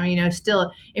program,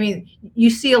 still, you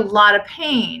see a lot of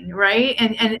pain, right?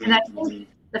 And I think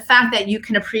the fact that you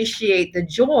can appreciate the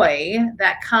joy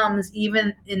that comes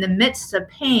even in the midst of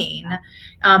pain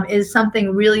is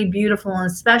something really beautiful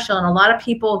and special. And a lot of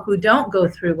people who don't go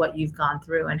through what you've gone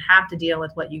through and have to deal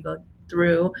with what you go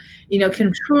through,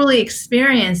 can truly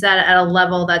experience that at a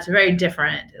level that's very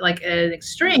different, like an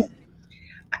extreme.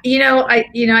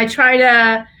 I try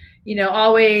to,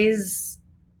 always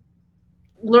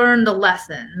learn the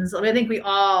lessons. I think we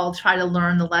all try to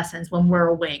learn the lessons when we're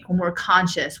awake, when we're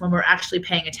conscious, when we're actually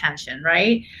paying attention,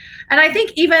 right? And I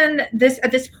think even at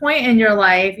this point in your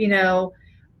life,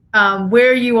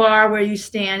 where you are, where you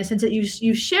stand, since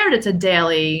you shared it's a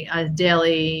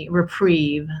daily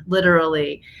reprieve,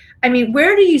 literally.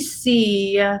 Where do you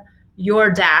see your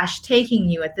dash taking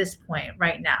you at this point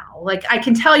right now? Like, I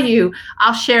can tell you,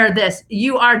 I'll share this.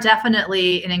 You are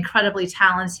definitely an incredibly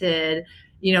talented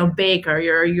baker.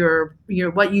 Your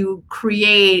what you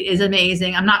create is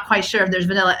amazing. I'm not quite sure if there's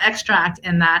vanilla extract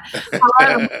in that.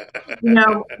 However,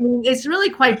 it's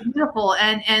really quite beautiful.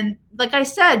 And like I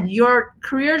said, your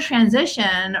career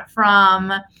transition from,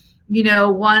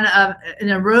 one of an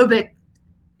aerobic,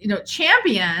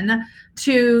 champion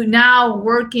to now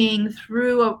working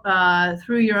through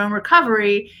your own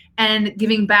recovery and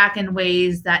giving back in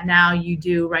ways that now you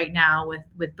do right now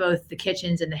with both the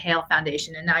kitchens and the Hale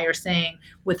Foundation. And now you're saying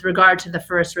with regard to the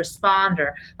first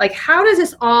responder, like, how does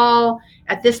this all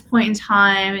at this point in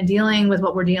time and dealing with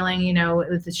what we're dealing,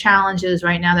 with the challenges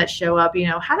right now that show up,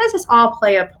 how does this all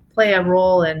play a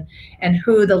role in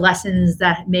who the lessons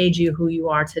that made you who you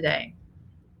are today?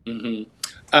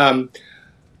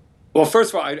 Well,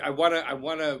 first of all, I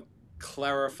want to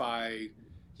clarify,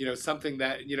 something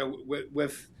that,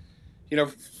 with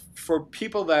for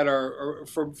people that are, or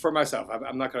for myself,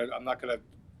 I'm not gonna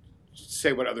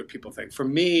say what other people think. For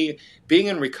me, being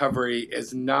in recovery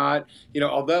is not,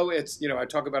 although it's, I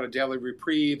talk about a daily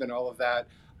reprieve and all of that.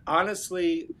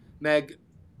 Honestly, Meg,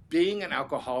 being an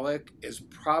alcoholic is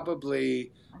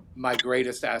probably my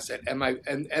greatest asset and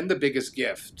the biggest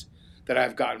gift that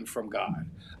I've gotten from God.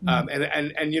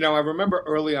 And I remember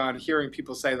early on hearing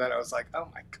people say that. I was like, oh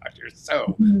my God, you're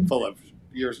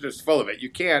just full of it. You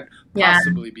can't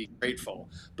possibly be grateful.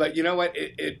 But you know what?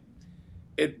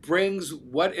 It brings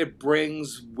what it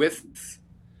brings with,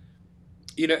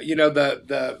 I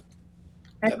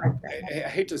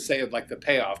hate to say it like the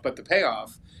payoff, but the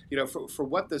payoff, for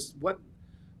what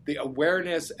the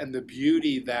awareness and the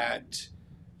beauty that,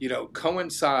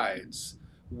 coincides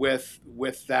with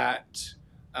that,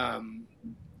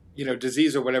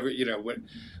 disease or whatever,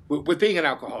 with being an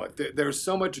alcoholic. There's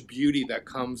so much beauty that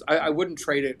comes. I wouldn't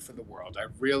trade it for the world.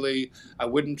 I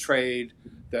wouldn't trade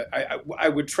I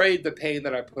would trade the pain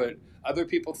that I put other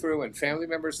people through and family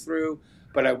members through,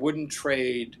 but I wouldn't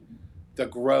trade the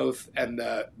growth and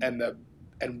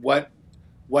what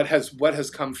has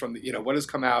come from what has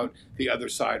come out the other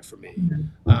side for me.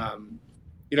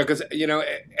 Because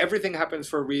everything happens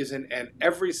for a reason, and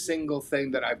every single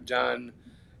thing that I've done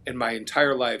in my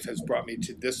entire life has brought me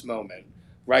to this moment,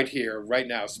 right here, right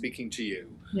now, speaking to you.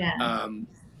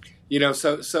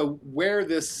 So where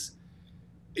this,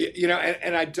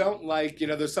 and I don't like,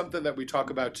 there's something that we talk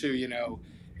about too.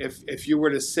 If you were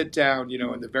to sit down,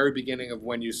 in the very beginning of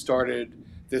when you started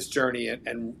this journey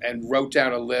and wrote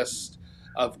down a list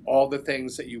of all the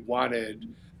things that you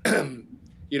wanted,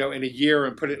 you know, in a year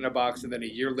and put it in a box, and then a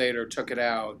year later took it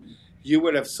out, you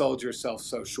would have sold yourself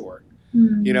so short.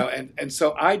 You know, and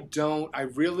so I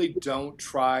really don't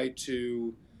try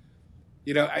to,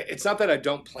 you know, it's not that I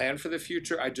don't plan for the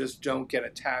future. I just don't get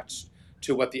attached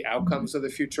to what the outcomes of the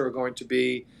future are going to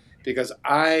be, because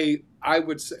I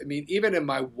would say, I mean, even in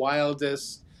my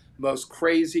wildest, most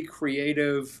crazy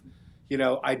creative, you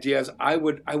know, ideas, I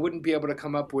wouldn't be able to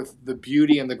come up with the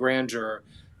beauty and the grandeur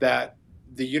that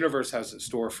the universe has in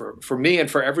store for me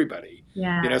and for everybody.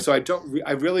 Yeah. You know, so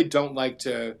I really don't like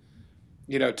to,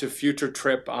 you know, to future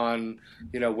trip on,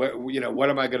 you know, what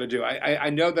am I going to do? I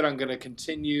know that I'm going to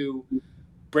continue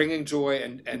bringing joy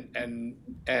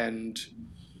and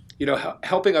you know,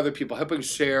 helping other people, helping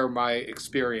share my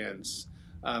experience,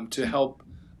 to help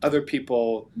other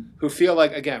people who feel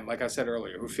like, again, like I said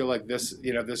earlier, who feel like this,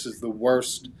 you know, this is the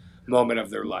worst moment of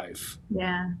their life.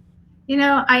 Yeah. You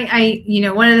know, you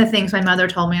know, one of the things my mother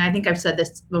told me, and I think I've said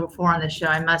this before on the show,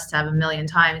 I must have a million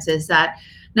times, is that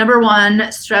number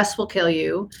one, stress will kill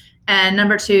you. And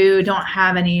number two, don't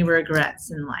have any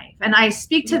regrets in life. And I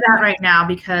speak to that right now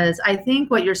because I think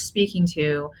what you're speaking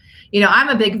to, you know, I'm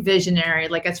a big visionary,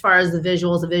 like as far as the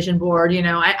visuals, the vision board, you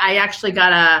know, I actually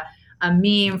got a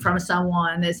meme from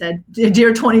someone that said,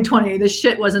 "Dear 2020, this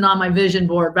shit wasn't on my vision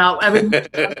board about everything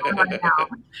that's going on right now."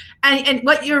 And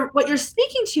what you're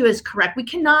speaking to is correct. We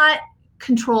cannot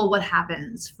control what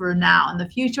happens for now and the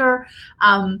future,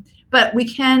 but we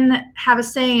can have a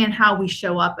say in how we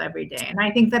show up every day. And I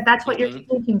think that that's what you're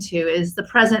speaking to, is the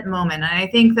present moment. And I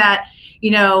think that, you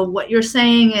know, what you're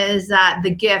saying is that the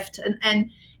gift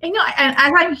and you know, and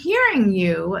as I'm hearing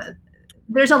you,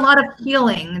 there's a lot of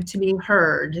healing to be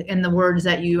heard in the words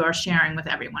that you are sharing with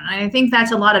everyone. And I think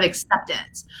that's a lot of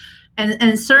acceptance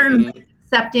and certain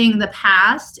accepting the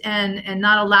past and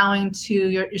not allowing to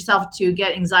yourself to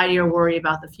get anxiety or worry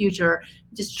about the future,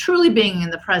 just truly being in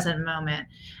the present moment.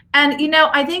 And, you know,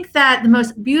 I think that the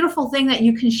most beautiful thing that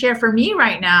you can share for me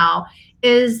right now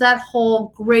is that whole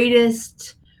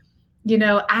greatest, you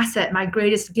know, asset, my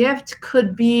greatest gift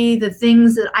could be the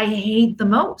things that I hate the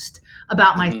most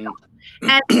about myself.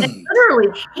 And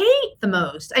literally hate the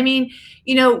most. I mean,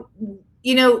 you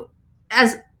know,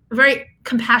 as a very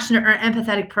compassionate or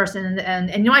empathetic person, and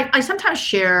you know, I sometimes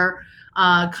share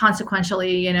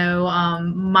consequentially, you know,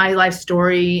 my life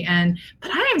story,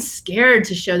 but I am scared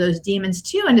to show those demons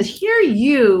too, and to hear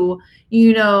you,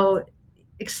 you know,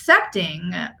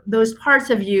 accepting those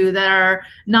parts of you that are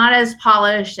not as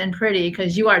polished and pretty,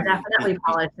 because you are definitely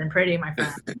polished and pretty, my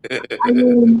friend. I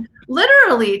mean,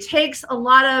 literally takes a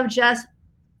lot of just,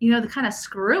 you know, the kind of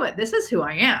screw it. This is who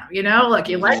I am. You know, look,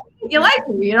 you like me, you like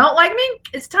me. You don't like me,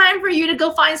 it's time for you to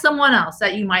go find someone else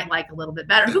that you might like a little bit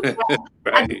better.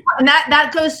 Right. And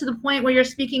that goes to the point where you're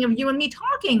speaking of you and me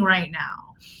talking right now.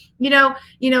 You know,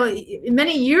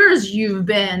 many years you've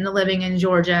been living in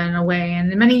Georgia in a way,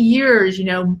 and many years, you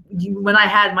know, when I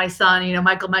had my son, you know,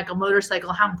 Michael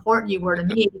Motorcycle, how important you were to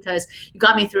me, because you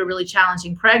got me through a really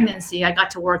challenging pregnancy. I got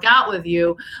to work out with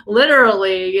you,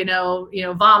 literally, you know,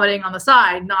 vomiting on the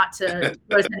side, not to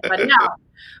gross anybody out.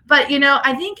 But, you know,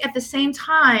 I think at the same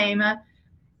time,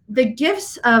 the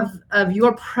gifts of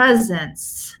your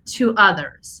presence to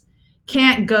others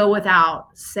can't go without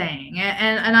saying.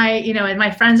 And I, you know, and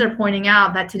my friends are pointing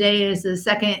out that today is the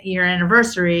 2nd year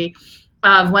anniversary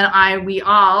of when we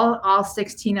all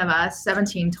 16 of us,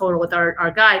 17 total with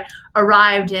our guide,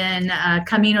 arrived in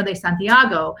Camino de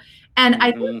Santiago. And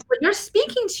I think what you're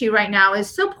speaking to right now is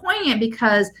so poignant,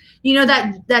 because, you know,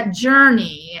 that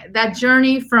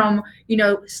journey from, you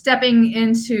know, stepping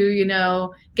into, you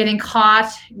know, getting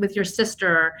caught with your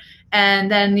sister,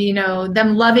 and then, you know,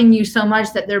 them loving you so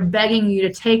much that they're begging you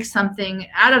to take something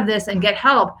out of this and get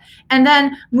help. And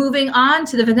then moving on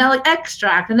to the vanilla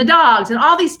extract and the dogs and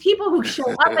all these people who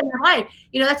show up in your life.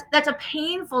 You know, that's a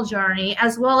painful journey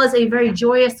as well as a very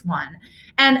joyous one.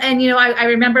 And you know, I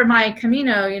remember my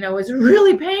Camino, you know, was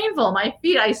really painful. My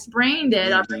feet, I sprained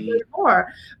it on the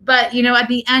floor. But, you know, at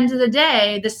the end of the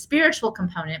day, the spiritual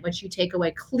component, which you take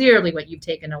away, clearly what you've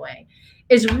taken away,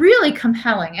 is really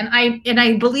compelling. And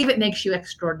I believe it makes you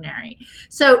extraordinary.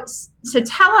 So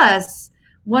tell us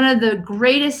one of the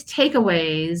greatest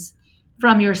takeaways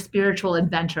from your spiritual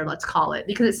adventure, let's call it,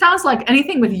 because it sounds like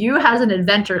anything with you has an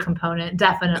adventure component,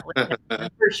 definitely,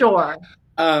 for sure.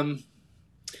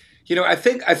 You know, I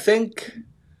think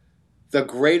the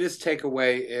greatest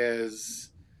takeaway is,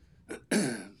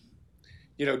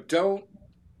 you know, don't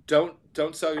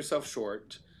sell yourself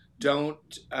short.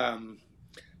 Don't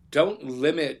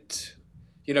limit,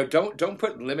 you know, don't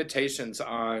put limitations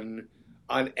on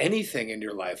on anything in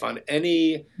your life, on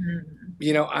any,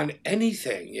 Mm. on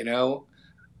anything,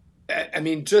 I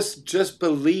mean, just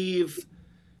believe,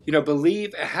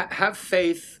 have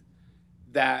faith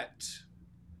that,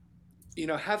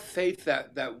 have faith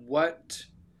that what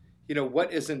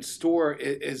is in store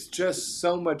is just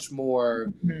so much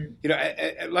more, Mhm.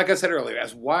 like I said earlier,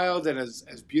 as wild and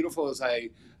as beautiful as I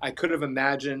could have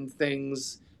imagined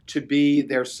things to be,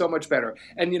 they're so much better.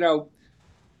 And,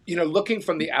 looking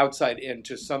from the outside in,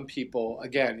 to some people,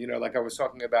 again, like I was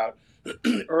talking about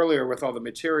earlier with all the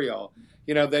material,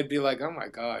 they'd be like, oh my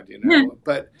God,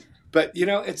 but,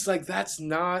 it's like, that's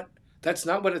not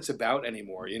what it's about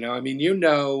anymore. I mean,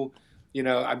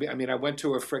 I went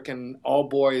to a frickin' all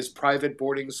boys private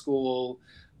boarding school.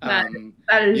 That Um,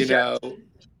 that is you just know,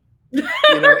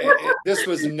 this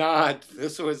was not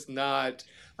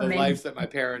the amazing. life that my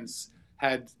parents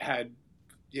had,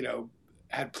 you know,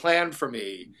 had planned for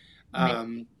me.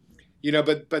 Amazing.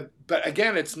 But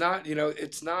again, it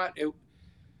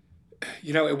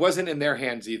wasn't in their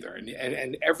hands either.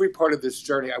 And every part of this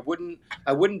journey, I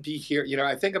wouldn't be here.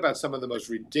 I think about some of the most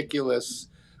ridiculous,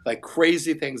 like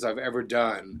crazy things I've ever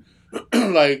done.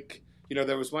 Like,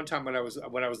 there was one time when I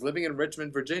was living in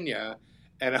Richmond, Virginia,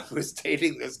 and I was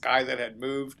dating this guy that had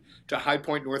moved to High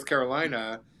Point, North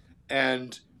Carolina.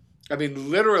 And I mean,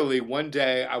 literally one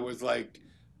day I was like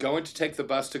going to take the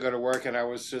bus to go to work, and I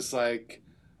was just like,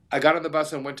 I got on the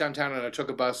bus and went downtown, and I took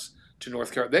a bus to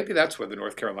North Carolina. Maybe that's where the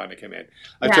North Carolina came in.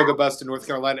 I Yeah. took a bus to North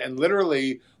Carolina and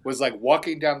literally was like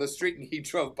walking down the street, and he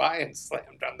drove by and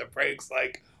slammed on the brakes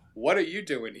like, what are you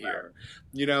doing here?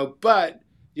 But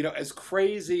as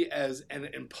crazy as and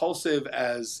impulsive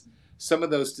as some of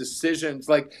those decisions,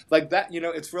 like that,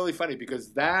 it's really funny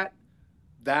because that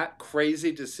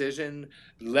crazy decision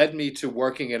led me to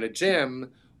working at a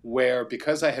gym where,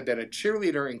 because I had been a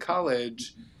cheerleader in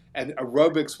college and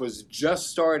aerobics was just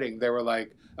starting, they were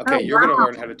like, Oh, okay, wow. you're going to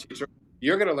learn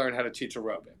how to teach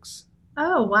aerobics.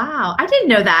 Oh, wow. I didn't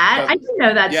know that. I So didn't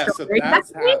know that yeah, so story.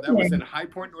 That's that was in amazing. High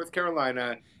Point, North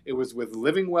Carolina. It was with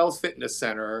Living Wells Fitness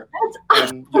Center,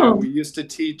 That's and we awesome. used to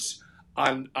teach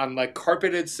on like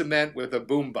carpeted cement with a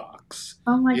boom box.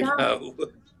 Oh my You God. know,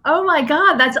 Oh my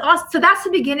God. That's awesome. So that's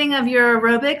the beginning of your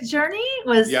aerobic journey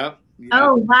was, yep, yep,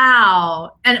 oh,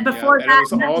 wow. And yep. before And it that,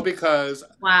 was all because I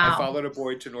wow. followed a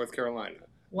boy to North Carolina.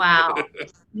 Wow.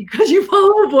 Because you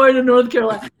followed a boy to North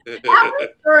Carolina. Half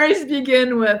the stories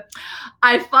begin with,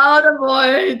 I followed a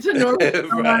boy to North Right.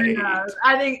 Carolina.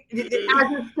 I think as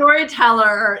a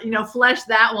storyteller, flesh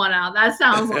that one out. That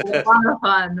sounds like a lot of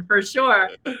fun for sure.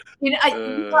 Uh,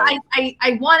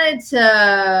 I wanted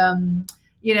to,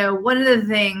 one of the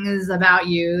things about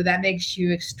you that makes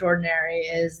you extraordinary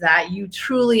is that you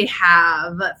truly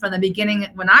have, from the beginning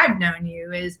when I've known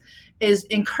you, is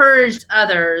encouraged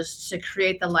others to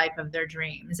create the life of their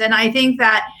dreams. And I think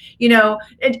that,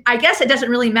 I guess it doesn't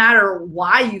really matter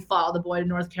why you followed the boy to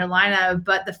North Carolina,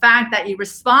 but the fact that you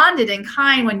responded in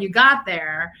kind when you got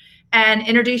there and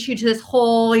introduced you to this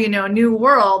whole, new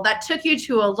world that took you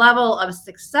to a level of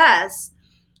success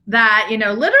that,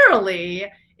 literally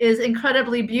is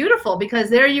incredibly beautiful, because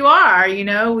there you are,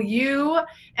 you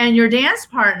and your dance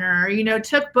partner,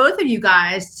 took both of you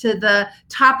guys to the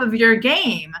top of your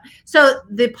game. So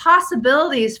the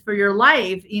possibilities for your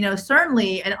life,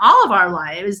 certainly, and all of our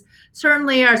lives,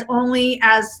 certainly are only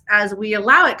as we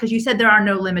allow it, because you said there are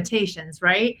no limitations,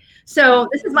 right? So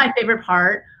this is my favorite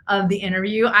part of the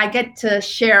interview. I get to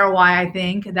share why I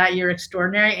think that you're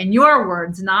extraordinary, in your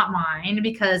words, not mine,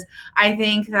 because I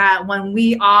think that when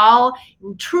we all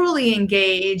truly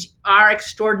engage our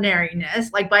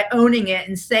extraordinariness, like by owning it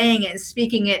and saying it and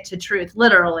speaking it to truth,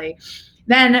 literally,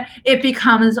 then it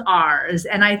becomes ours.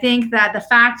 And I think that the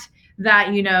fact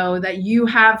that, that you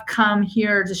have come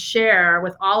here to share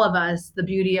with all of us the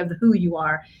beauty of who you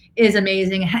are is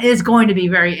amazing, is going to be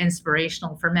very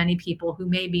inspirational for many people who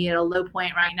may be at a low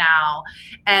point right now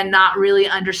and not really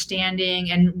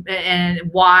understanding and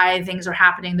why things are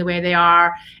happening the way they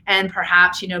are, and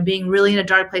perhaps, being really in a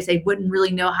dark place, they wouldn't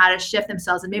really know how to shift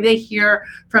themselves. And maybe they hear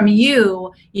from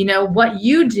you, what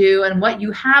you do and what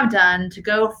you have done to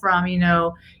go from,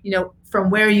 from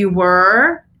where you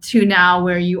were to now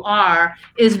where you are,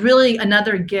 is really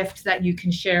another gift that you can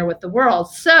share with the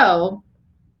world. So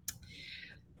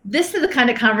this is the kind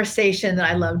of conversation that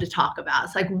I love to talk about.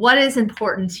 It's like, what is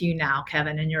important to you now,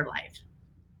 Kevin, in your life?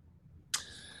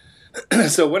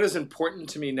 so what is important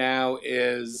to me now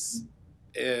is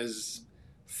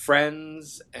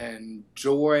friends and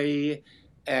joy,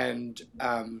 and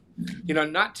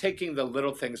not taking the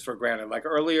little things for granted. Like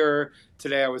earlier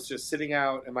today, I was just sitting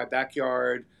out in my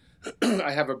backyard.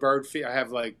 I have a bird feed. I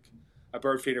have like a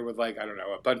bird feeder with like, I don't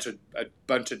know, a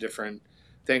bunch of different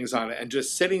things on it, and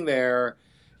just sitting there,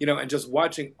 and just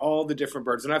watching all the different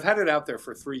birds. And I've had it out there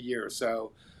for 3 years,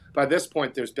 so by this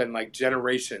point, there's been like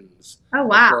generations Oh, of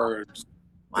wow. birds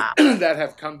Wow. that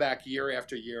have come back year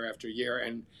after year after year,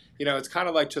 and it's kind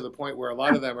of like to the point where a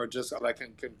lot of them are just like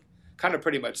can kind of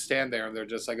pretty much stand there, and they're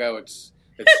just like, oh, it's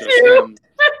just him.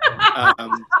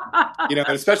 And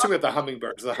especially with the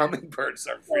hummingbirds. The hummingbirds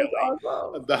are really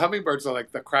Awesome. the hummingbirds are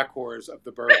like the crack whores of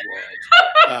the bird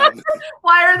world.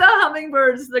 Why are the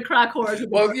hummingbirds the crack whores?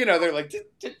 Well, they're like.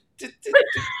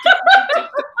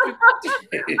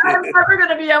 I'm never going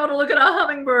to be able to look at a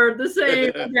hummingbird the same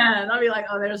again. I'll be like,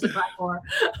 oh, there's the crack whore.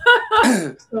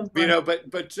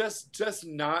 But just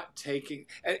not taking,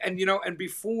 and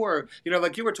before,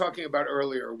 like you were talking about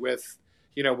earlier with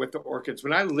the orchids.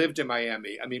 When I lived in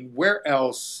Miami, I mean, where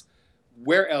else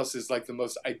is like the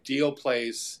most ideal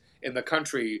place in the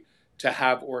country to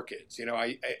have orchids?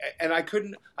 I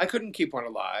couldn't keep one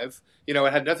alive. It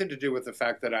had nothing to do with the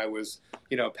fact that I was,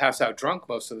 pass out drunk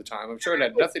most of the time. I'm sure it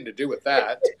had nothing to do with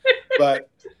that. But,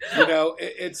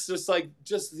 it's just like,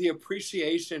 just the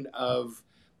appreciation of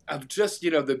just,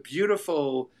 the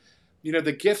beautiful,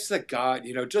 the gifts that God,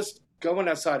 just going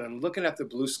outside and looking at the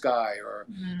blue sky, or,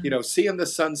 seeing the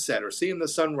sunset, or seeing the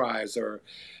sunrise, or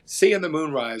seeing the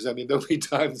moonrise. I mean, there'll be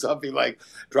times I'll be like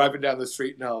driving down the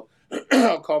street and I'll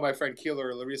call my friend Keeler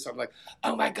or Larissa. I'm like,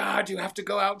 oh my God, you have to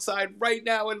go outside right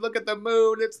now and look at the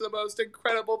moon. It's the most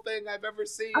incredible thing I've ever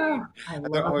seen. Oh, and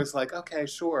they're always like, okay,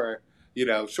 sure.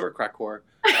 Sure, crack whore.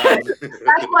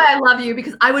 That's why I love you,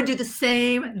 because I would do the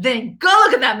same thing. Go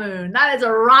look at that moon. That is a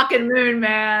rockin' moon,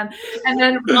 man. And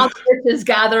then all the bitches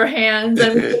gather hands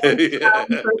and we go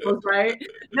in circles, right?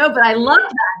 No, but I love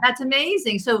that. That's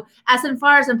amazing. So as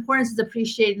far as importance is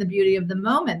appreciating the beauty of the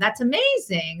moment, that's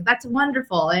amazing. That's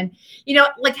wonderful. And,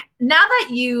 like now that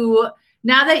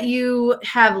you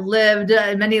have lived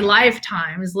many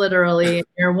lifetimes, literally in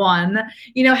your one,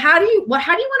 how do you want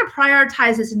to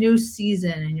prioritize this new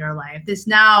season in your life, this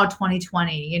now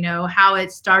 2020, how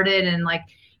it started, and like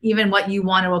even what you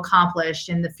want to accomplish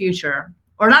in the future,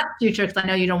 or not future, because I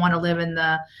know you don't want to live in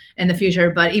the future,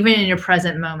 but even in your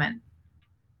present moment.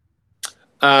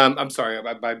 I'm sorry,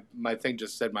 my thing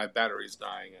just said my battery's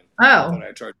dying, and I thought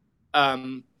I charged.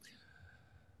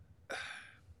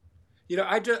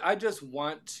 I just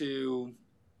want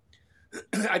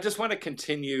to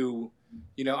continue,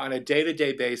 on a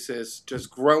day-to-day basis, just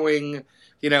growing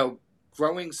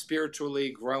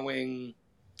spiritually, growing,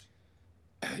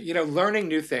 learning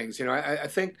new things. I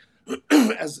think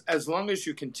as long as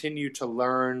you continue to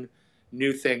learn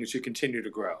new things, you continue to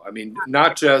grow. I mean,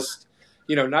 not just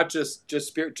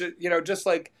spirit, just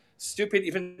like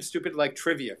stupid like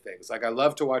trivia things. Like I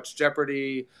love to watch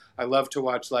Jeopardy. I love to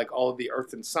watch like all of the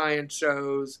Earth and Science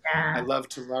shows. Yeah. I love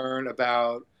to learn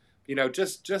about,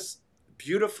 just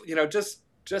beautiful,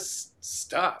 just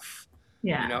stuff.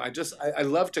 Yeah. I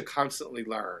love to constantly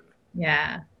learn.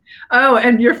 Yeah. Oh,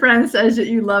 and your friend says that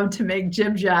you love to make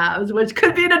jib jabs, which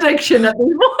could be an addiction at this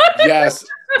point. Yes.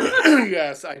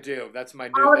 Yes, I do. That's my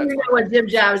new. All of you know what jib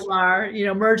jabs are,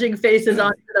 merging faces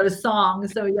onto those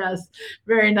songs. So yes,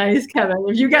 very nice, Kevin.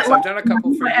 If you get, I've done a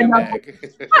couple for you, Meg.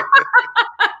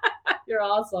 You're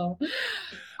awesome.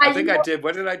 I think I did.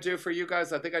 What did I do for you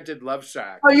guys? I think I did Love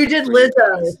Shack. Oh, you did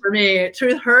Lizzo for me.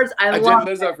 Truth Hurts. I did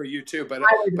Lizzo for you too, but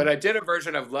I did a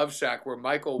version of Love Shack where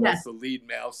Michael was the lead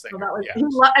male singer.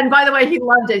 So and by the way, he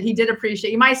loved it. He did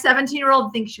appreciate you. My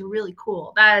 17-year-old thinks you're really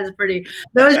cool. That is pretty.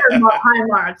 Those are high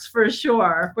marks for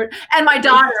sure. And my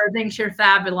daughter thinks you're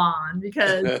fabulous,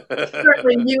 because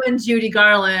certainly you and Judy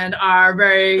Garland are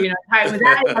very tight with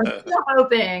that. I'm still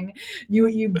hoping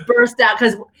you burst out,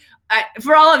 because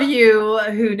for all of you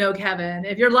who know Kevin,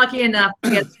 if you're lucky enough to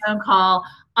get a phone call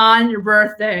on your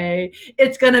birthday,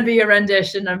 it's going to be a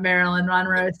rendition of Marilyn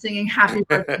Monroe singing Happy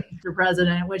Birthday, Mr.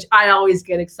 President, which I always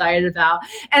get excited about.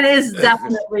 And it is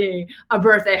definitely a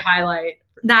birthday highlight,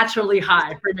 naturally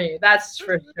high for me. That's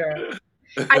for sure.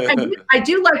 I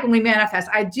do like when we manifest.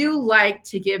 I do like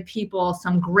to give people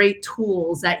some great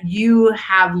tools that you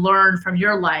have learned from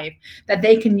your life that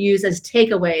they can use as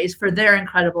takeaways for their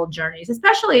incredible journeys,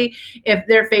 especially if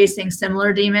they're facing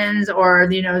similar demons, or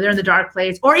they're in the dark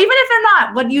place, or even if they're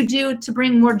not. What do you do to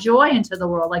bring more joy into the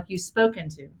world, like you've spoken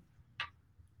to?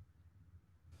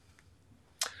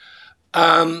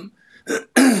 I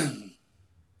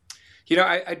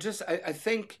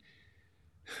think.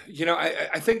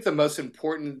 I think the most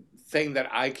important thing that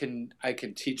I can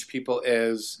teach people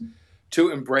is to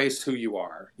embrace who you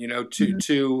are.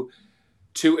 To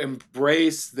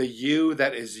embrace the you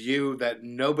that is you, that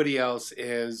nobody else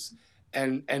is,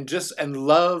 and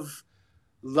love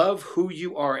love who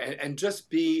you are, and just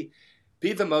be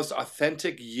the most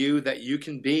authentic you that you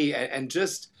can be, and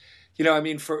just, I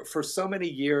mean, for so many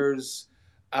years,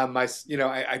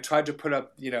 I tried to put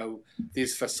up,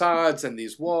 these facades and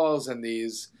these walls and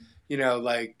these,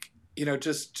 like,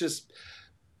 just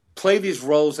play these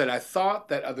roles that I thought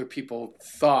that other people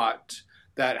thought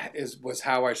that was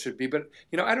how I should be. But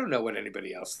I don't know what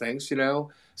anybody else thinks.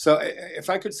 So if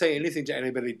I could say anything to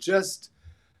anybody, just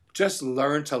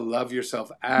learn to love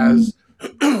yourself as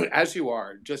as you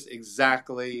are, just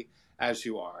exactly as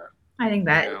you are. I think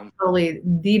that is probably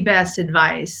the best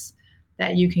advice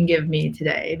that you can give me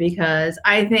today, because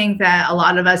I think that a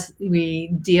lot of us, we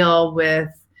deal with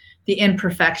the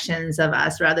imperfections of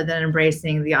us rather than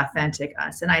embracing the authentic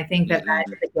us. And I think that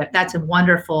that's a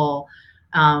wonderful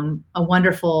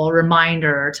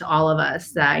reminder to all of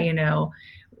us that,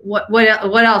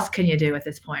 what else can you do at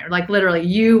this point? Like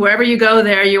literally, wherever you go,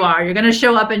 there you are. You're going to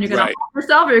show up and you're going to help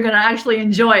yourself, or you're going to actually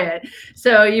enjoy it.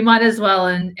 So you might as well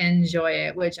enjoy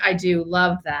it, which I do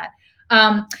love that.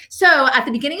 So at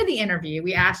the beginning of the interview,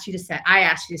 I asked you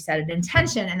to set an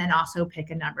intention and then also pick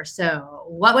a number. So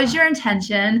what was your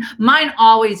intention? Mine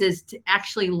always is to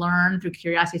actually learn through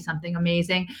curiosity something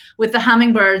amazing. With the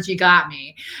hummingbirds, you got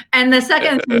me. And the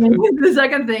second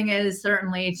thing is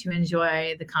certainly to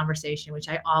enjoy the conversation, which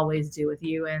I always do with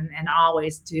you and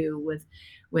always do with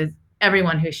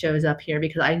everyone who shows up here,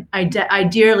 because I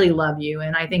dearly love you,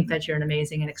 and I think that you're an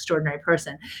amazing and extraordinary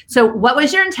person. So what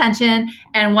was your intention,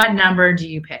 and what number do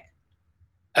you pick?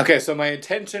 Okay, so my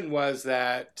intention was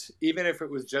that even if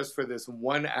it was just for this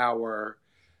 1 hour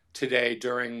today,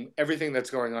 during everything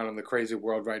that's going on in the crazy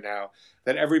world right now,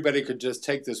 that everybody could just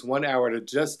take this 1 hour to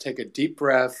just take a deep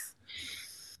breath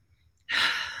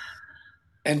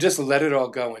and just let it all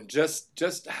go, and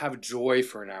just have joy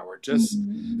for an hour. Just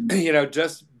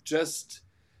just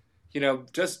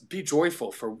be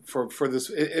joyful for this.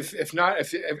 If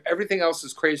everything else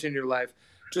is crazy in your life,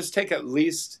 just take at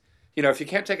least, if you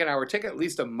can't take an hour, take at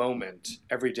least a moment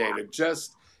every day to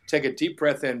just take a deep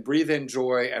breath in, breathe in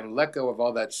joy, and let go of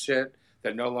all that shit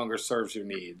that no longer serves your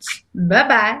needs.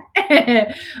 Bye-bye.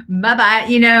 Bye-bye. I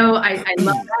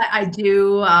love that. I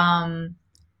do.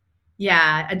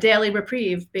 A daily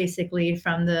reprieve, basically,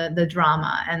 from the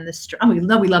drama and the we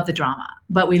love the drama,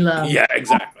 but we love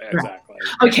exactly.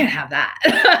 We can't have that.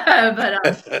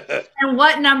 But and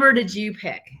what number did you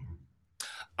pick?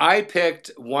 I picked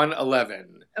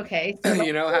 111. Okay. So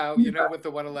with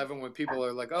the 111, when people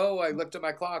are like, "Oh, I looked at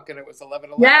my clock and it was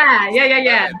 11:11."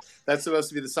 Yeah. That's supposed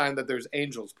to be the sign that there's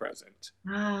angels present.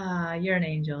 Ah, you're an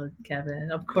angel, Kevin.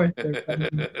 Of course. So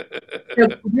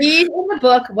read in the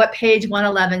book what page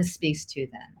 111 speaks to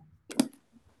then.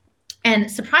 And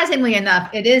surprisingly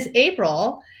enough, it is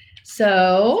April.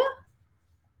 So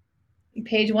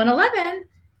page 111.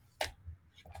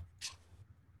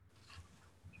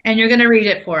 And you're going to read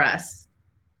it for us.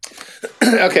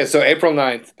 Okay, so April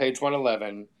 9th, page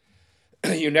 111.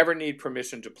 You never need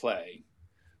permission to play.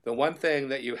 The one thing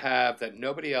that you have that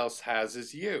nobody else has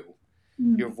is you.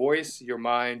 Your voice, your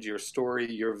mind, your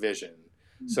story, your vision.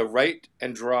 So write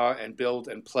and draw and build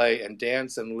and play and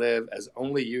dance and live as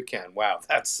only you can. Wow,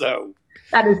 that is so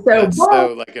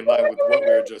like in line with what we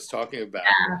were just talking about.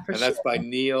 And that's by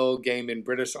Neil Gaiman,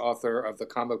 British author of the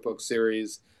comic book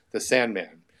series The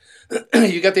Sandman.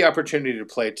 You get the opportunity to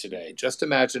play today. Just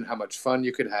imagine how much fun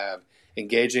you could have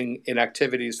engaging in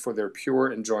activities for their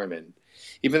pure enjoyment.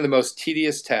 Even the most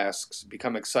tedious tasks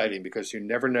become exciting because you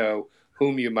never know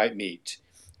whom you might meet.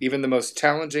 Even the most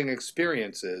challenging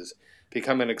experiences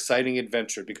become an exciting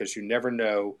adventure because you never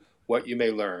know what you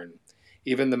may learn.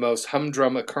 Even the most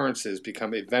humdrum occurrences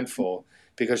become eventful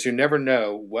because you never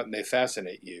know what may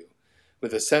fascinate you.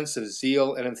 With a sense of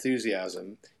zeal and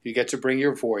enthusiasm, you get to bring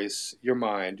your voice, your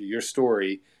mind, your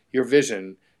story, your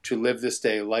vision to live this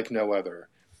day like no other.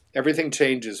 Everything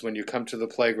changes when you come to the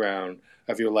playground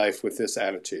of your life with this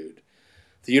attitude.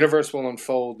 The universe will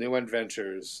unfold new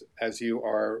adventures as you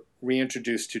are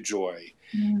reintroduced to joy.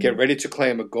 Get ready to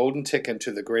claim a golden ticket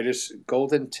to the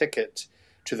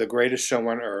greatest show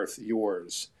on earth,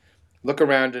 yours. Look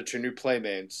around at your new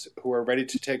playmates who are ready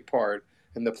to take part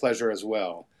in the pleasure as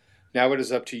well. Now it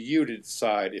is up to you to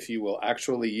decide if you will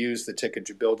actually use the ticket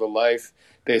to build a life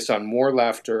based on more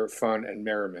laughter, fun, and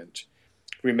merriment.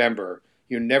 Remember,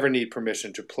 you never need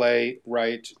permission to play,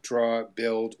 write, draw,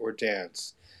 build, or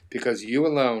dance, because you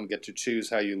alone get to choose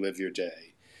how you live your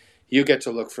day. You get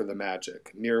to look for the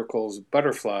magic, miracles,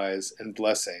 butterflies, and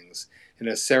blessings in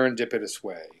a serendipitous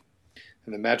way.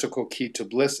 And the magical key to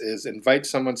bliss is invite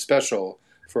someone special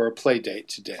for a play date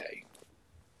today.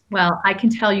 Well, I can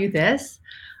tell you this.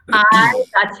 I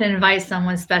got to invite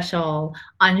someone special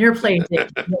on your play date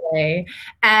today.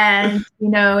 And,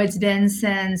 it's been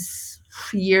since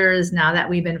years now that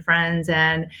we've been friends,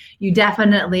 and you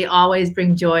definitely always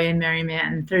bring joy and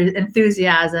merriment and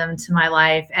enthusiasm to my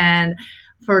life. And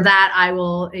for that, I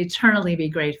will eternally be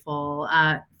grateful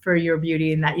for your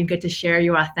beauty and that you get to share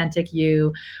your authentic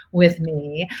you with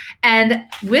me. And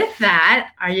with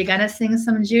that, are you going to sing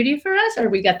some Judy for us, or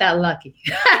we got that lucky?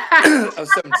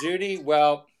 Some Judy?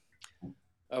 Well,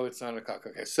 it's 9 o'clock.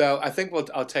 Okay, so I think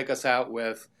I'll take us out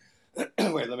with.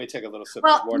 Wait, let me take a little sip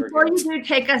of water. Before you do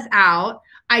take us out,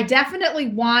 I definitely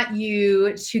want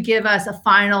you to give us a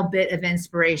final bit of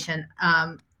inspiration.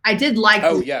 I did like.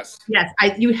 Oh, yes. Yes,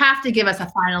 you have to give us a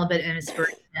final bit of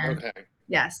inspiration. Okay.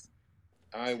 Yes.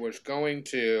 I was going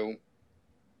to.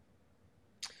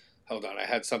 Hold on, I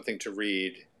had something to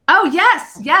read. Oh,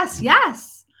 yes. Yes,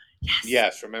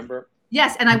 remember?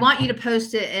 Yes, and I want you to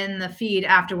post it in the feed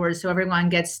afterwards so everyone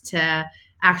gets to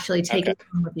actually take it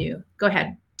home with you. Go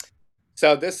ahead.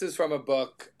 So this is from a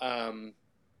book.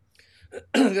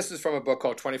 This is from a book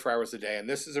called 24 Hours a Day, and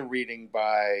this is a reading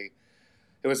by.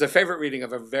 It was a favorite reading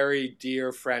of a very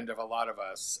dear friend of a lot of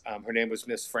us. Her name was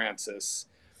Miss Francis,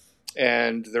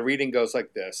 and the reading goes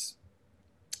like this: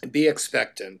 Be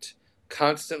expectant.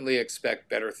 Constantly expect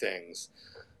better things.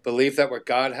 Believe that what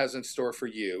God has in store for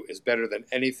you is better than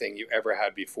anything you ever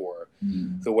had before.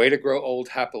 Mm. The way to grow old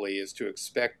happily is to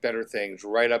expect better things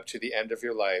right up to the end of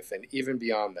your life and even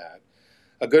beyond that.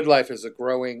 A good life is a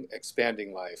growing,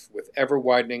 expanding life with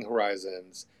ever-widening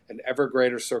horizons, an ever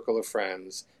greater circle of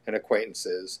friends and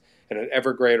acquaintances, and an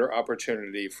ever greater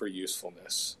opportunity for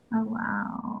usefulness. Oh,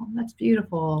 wow. That's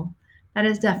beautiful. That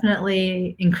is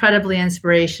definitely incredibly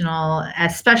inspirational,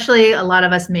 especially a lot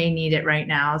of us may need it right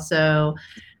now. So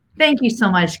thank you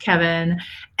so much, Kevin.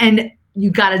 And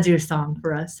you got to do a song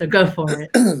for us. So go for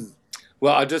it.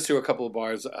 Well, I'll just do a couple of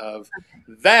bars of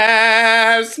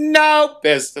There's no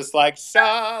business like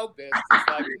show business,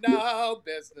 like no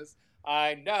business.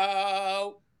 I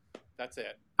know. That's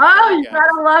it. Oh, you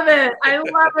gotta love it. I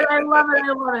love it.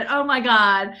 Oh my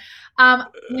God.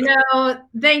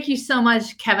 Thank you so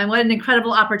much, Kevin. What an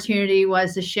incredible opportunity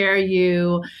was to share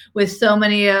you with so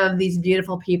many of these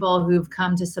beautiful people who've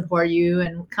come to support you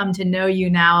and come to know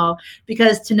you now,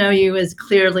 because to know you is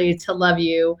clearly to love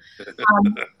you.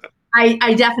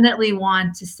 I definitely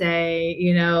want to say,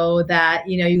 that,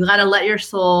 you got to let your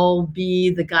soul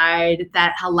be the guide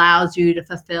that allows you to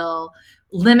fulfill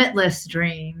limitless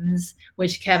dreams,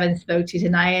 which Kevin spoke to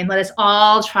tonight. And let us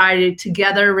all try to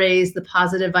together raise the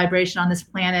positive vibration on this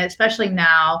planet, especially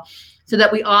now, so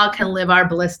that we all can live our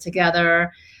bliss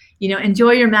together.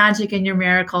 Enjoy your magic and your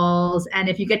miracles. And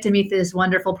if you get to meet this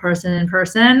wonderful person in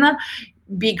person,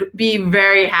 be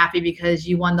very happy because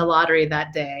you won the lottery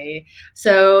that day.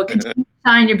 So continue to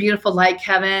shine your beautiful light,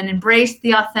 Kevin. Embrace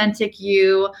the authentic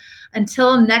you.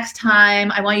 Until next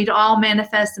time, I want you to all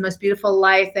manifest the most beautiful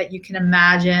life that you can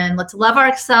imagine. Let's love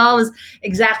ourselves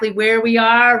exactly where we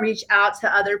are, reach out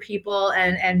to other people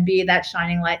and be that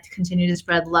shining light to continue to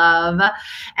spread love.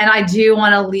 And I do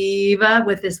want to leave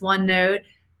with this one note.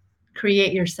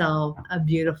 Create yourself a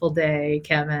beautiful day,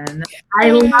 Kevin.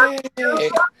 I love you.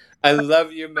 I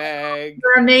love you, Meg.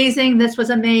 You're amazing. This was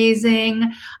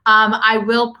amazing. I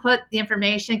will put the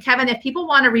information. Kevin, if people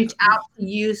want to reach out to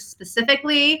you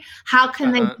specifically, how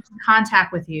can they get in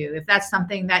contact with you if that's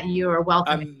something that you are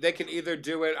welcoming? They can either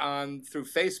do it through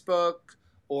Facebook,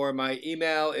 or my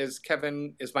email is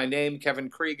my name, Kevin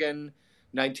Cregan,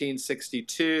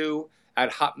 1962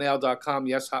 at hotmail.com.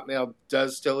 Yes, Hotmail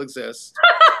does still exist.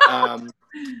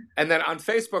 And then on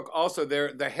Facebook also,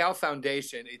 the Hale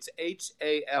Foundation, it's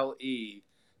HALE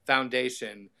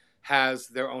Foundation, has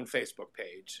their own Facebook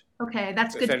page. Okay,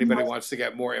 that's good. If anybody wants to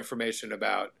get more information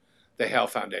about the Hale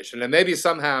Foundation. And maybe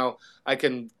somehow I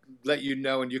can let you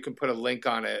know and you can put a link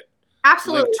on it.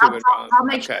 Absolutely. I'll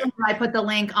make sure I put the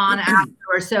link on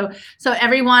afterwards. So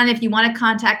everyone, if you want to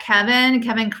contact Kevin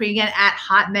Cregan at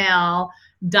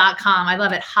hotmail.com. I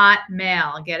love it.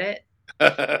 Hotmail. Get it?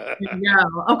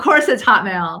 No, of course it's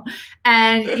Hotmail.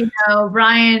 And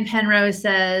Brian Penrose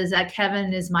says that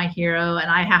Kevin is my hero,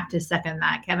 and I have to second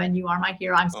that. Kevin, you are my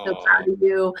hero. I'm so proud of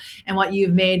you and what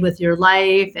you've made with your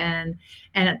life, and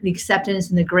the acceptance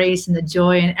and the grace and the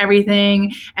joy and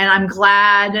everything. And I'm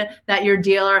glad that your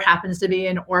dealer happens to be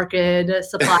an orchid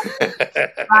supply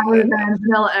rather than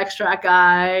vanilla extract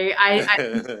guy. I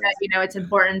think that, it's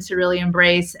important to really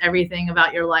embrace everything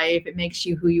about your life. It makes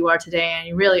you who you are today, and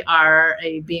you really are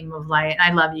a beam of light. And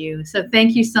I love you. So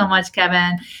thank you so much,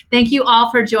 Kevin. Thank you all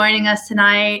for joining us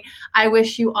tonight. I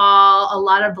wish you all a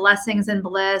lot of blessings and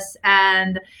bliss,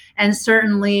 and And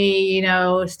certainly, you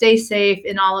know, stay safe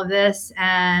in all of this.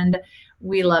 And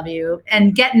we love you.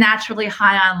 And get naturally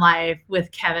high on life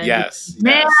with Kevin. Yes.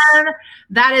 Man, yes.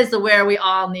 that is where we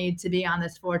all need to be on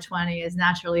this 420, is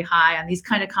naturally high on these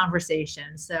kind of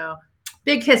conversations. So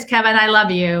big kiss, Kevin. I love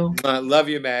you. Love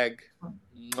you, Meg.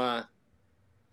 Mwah.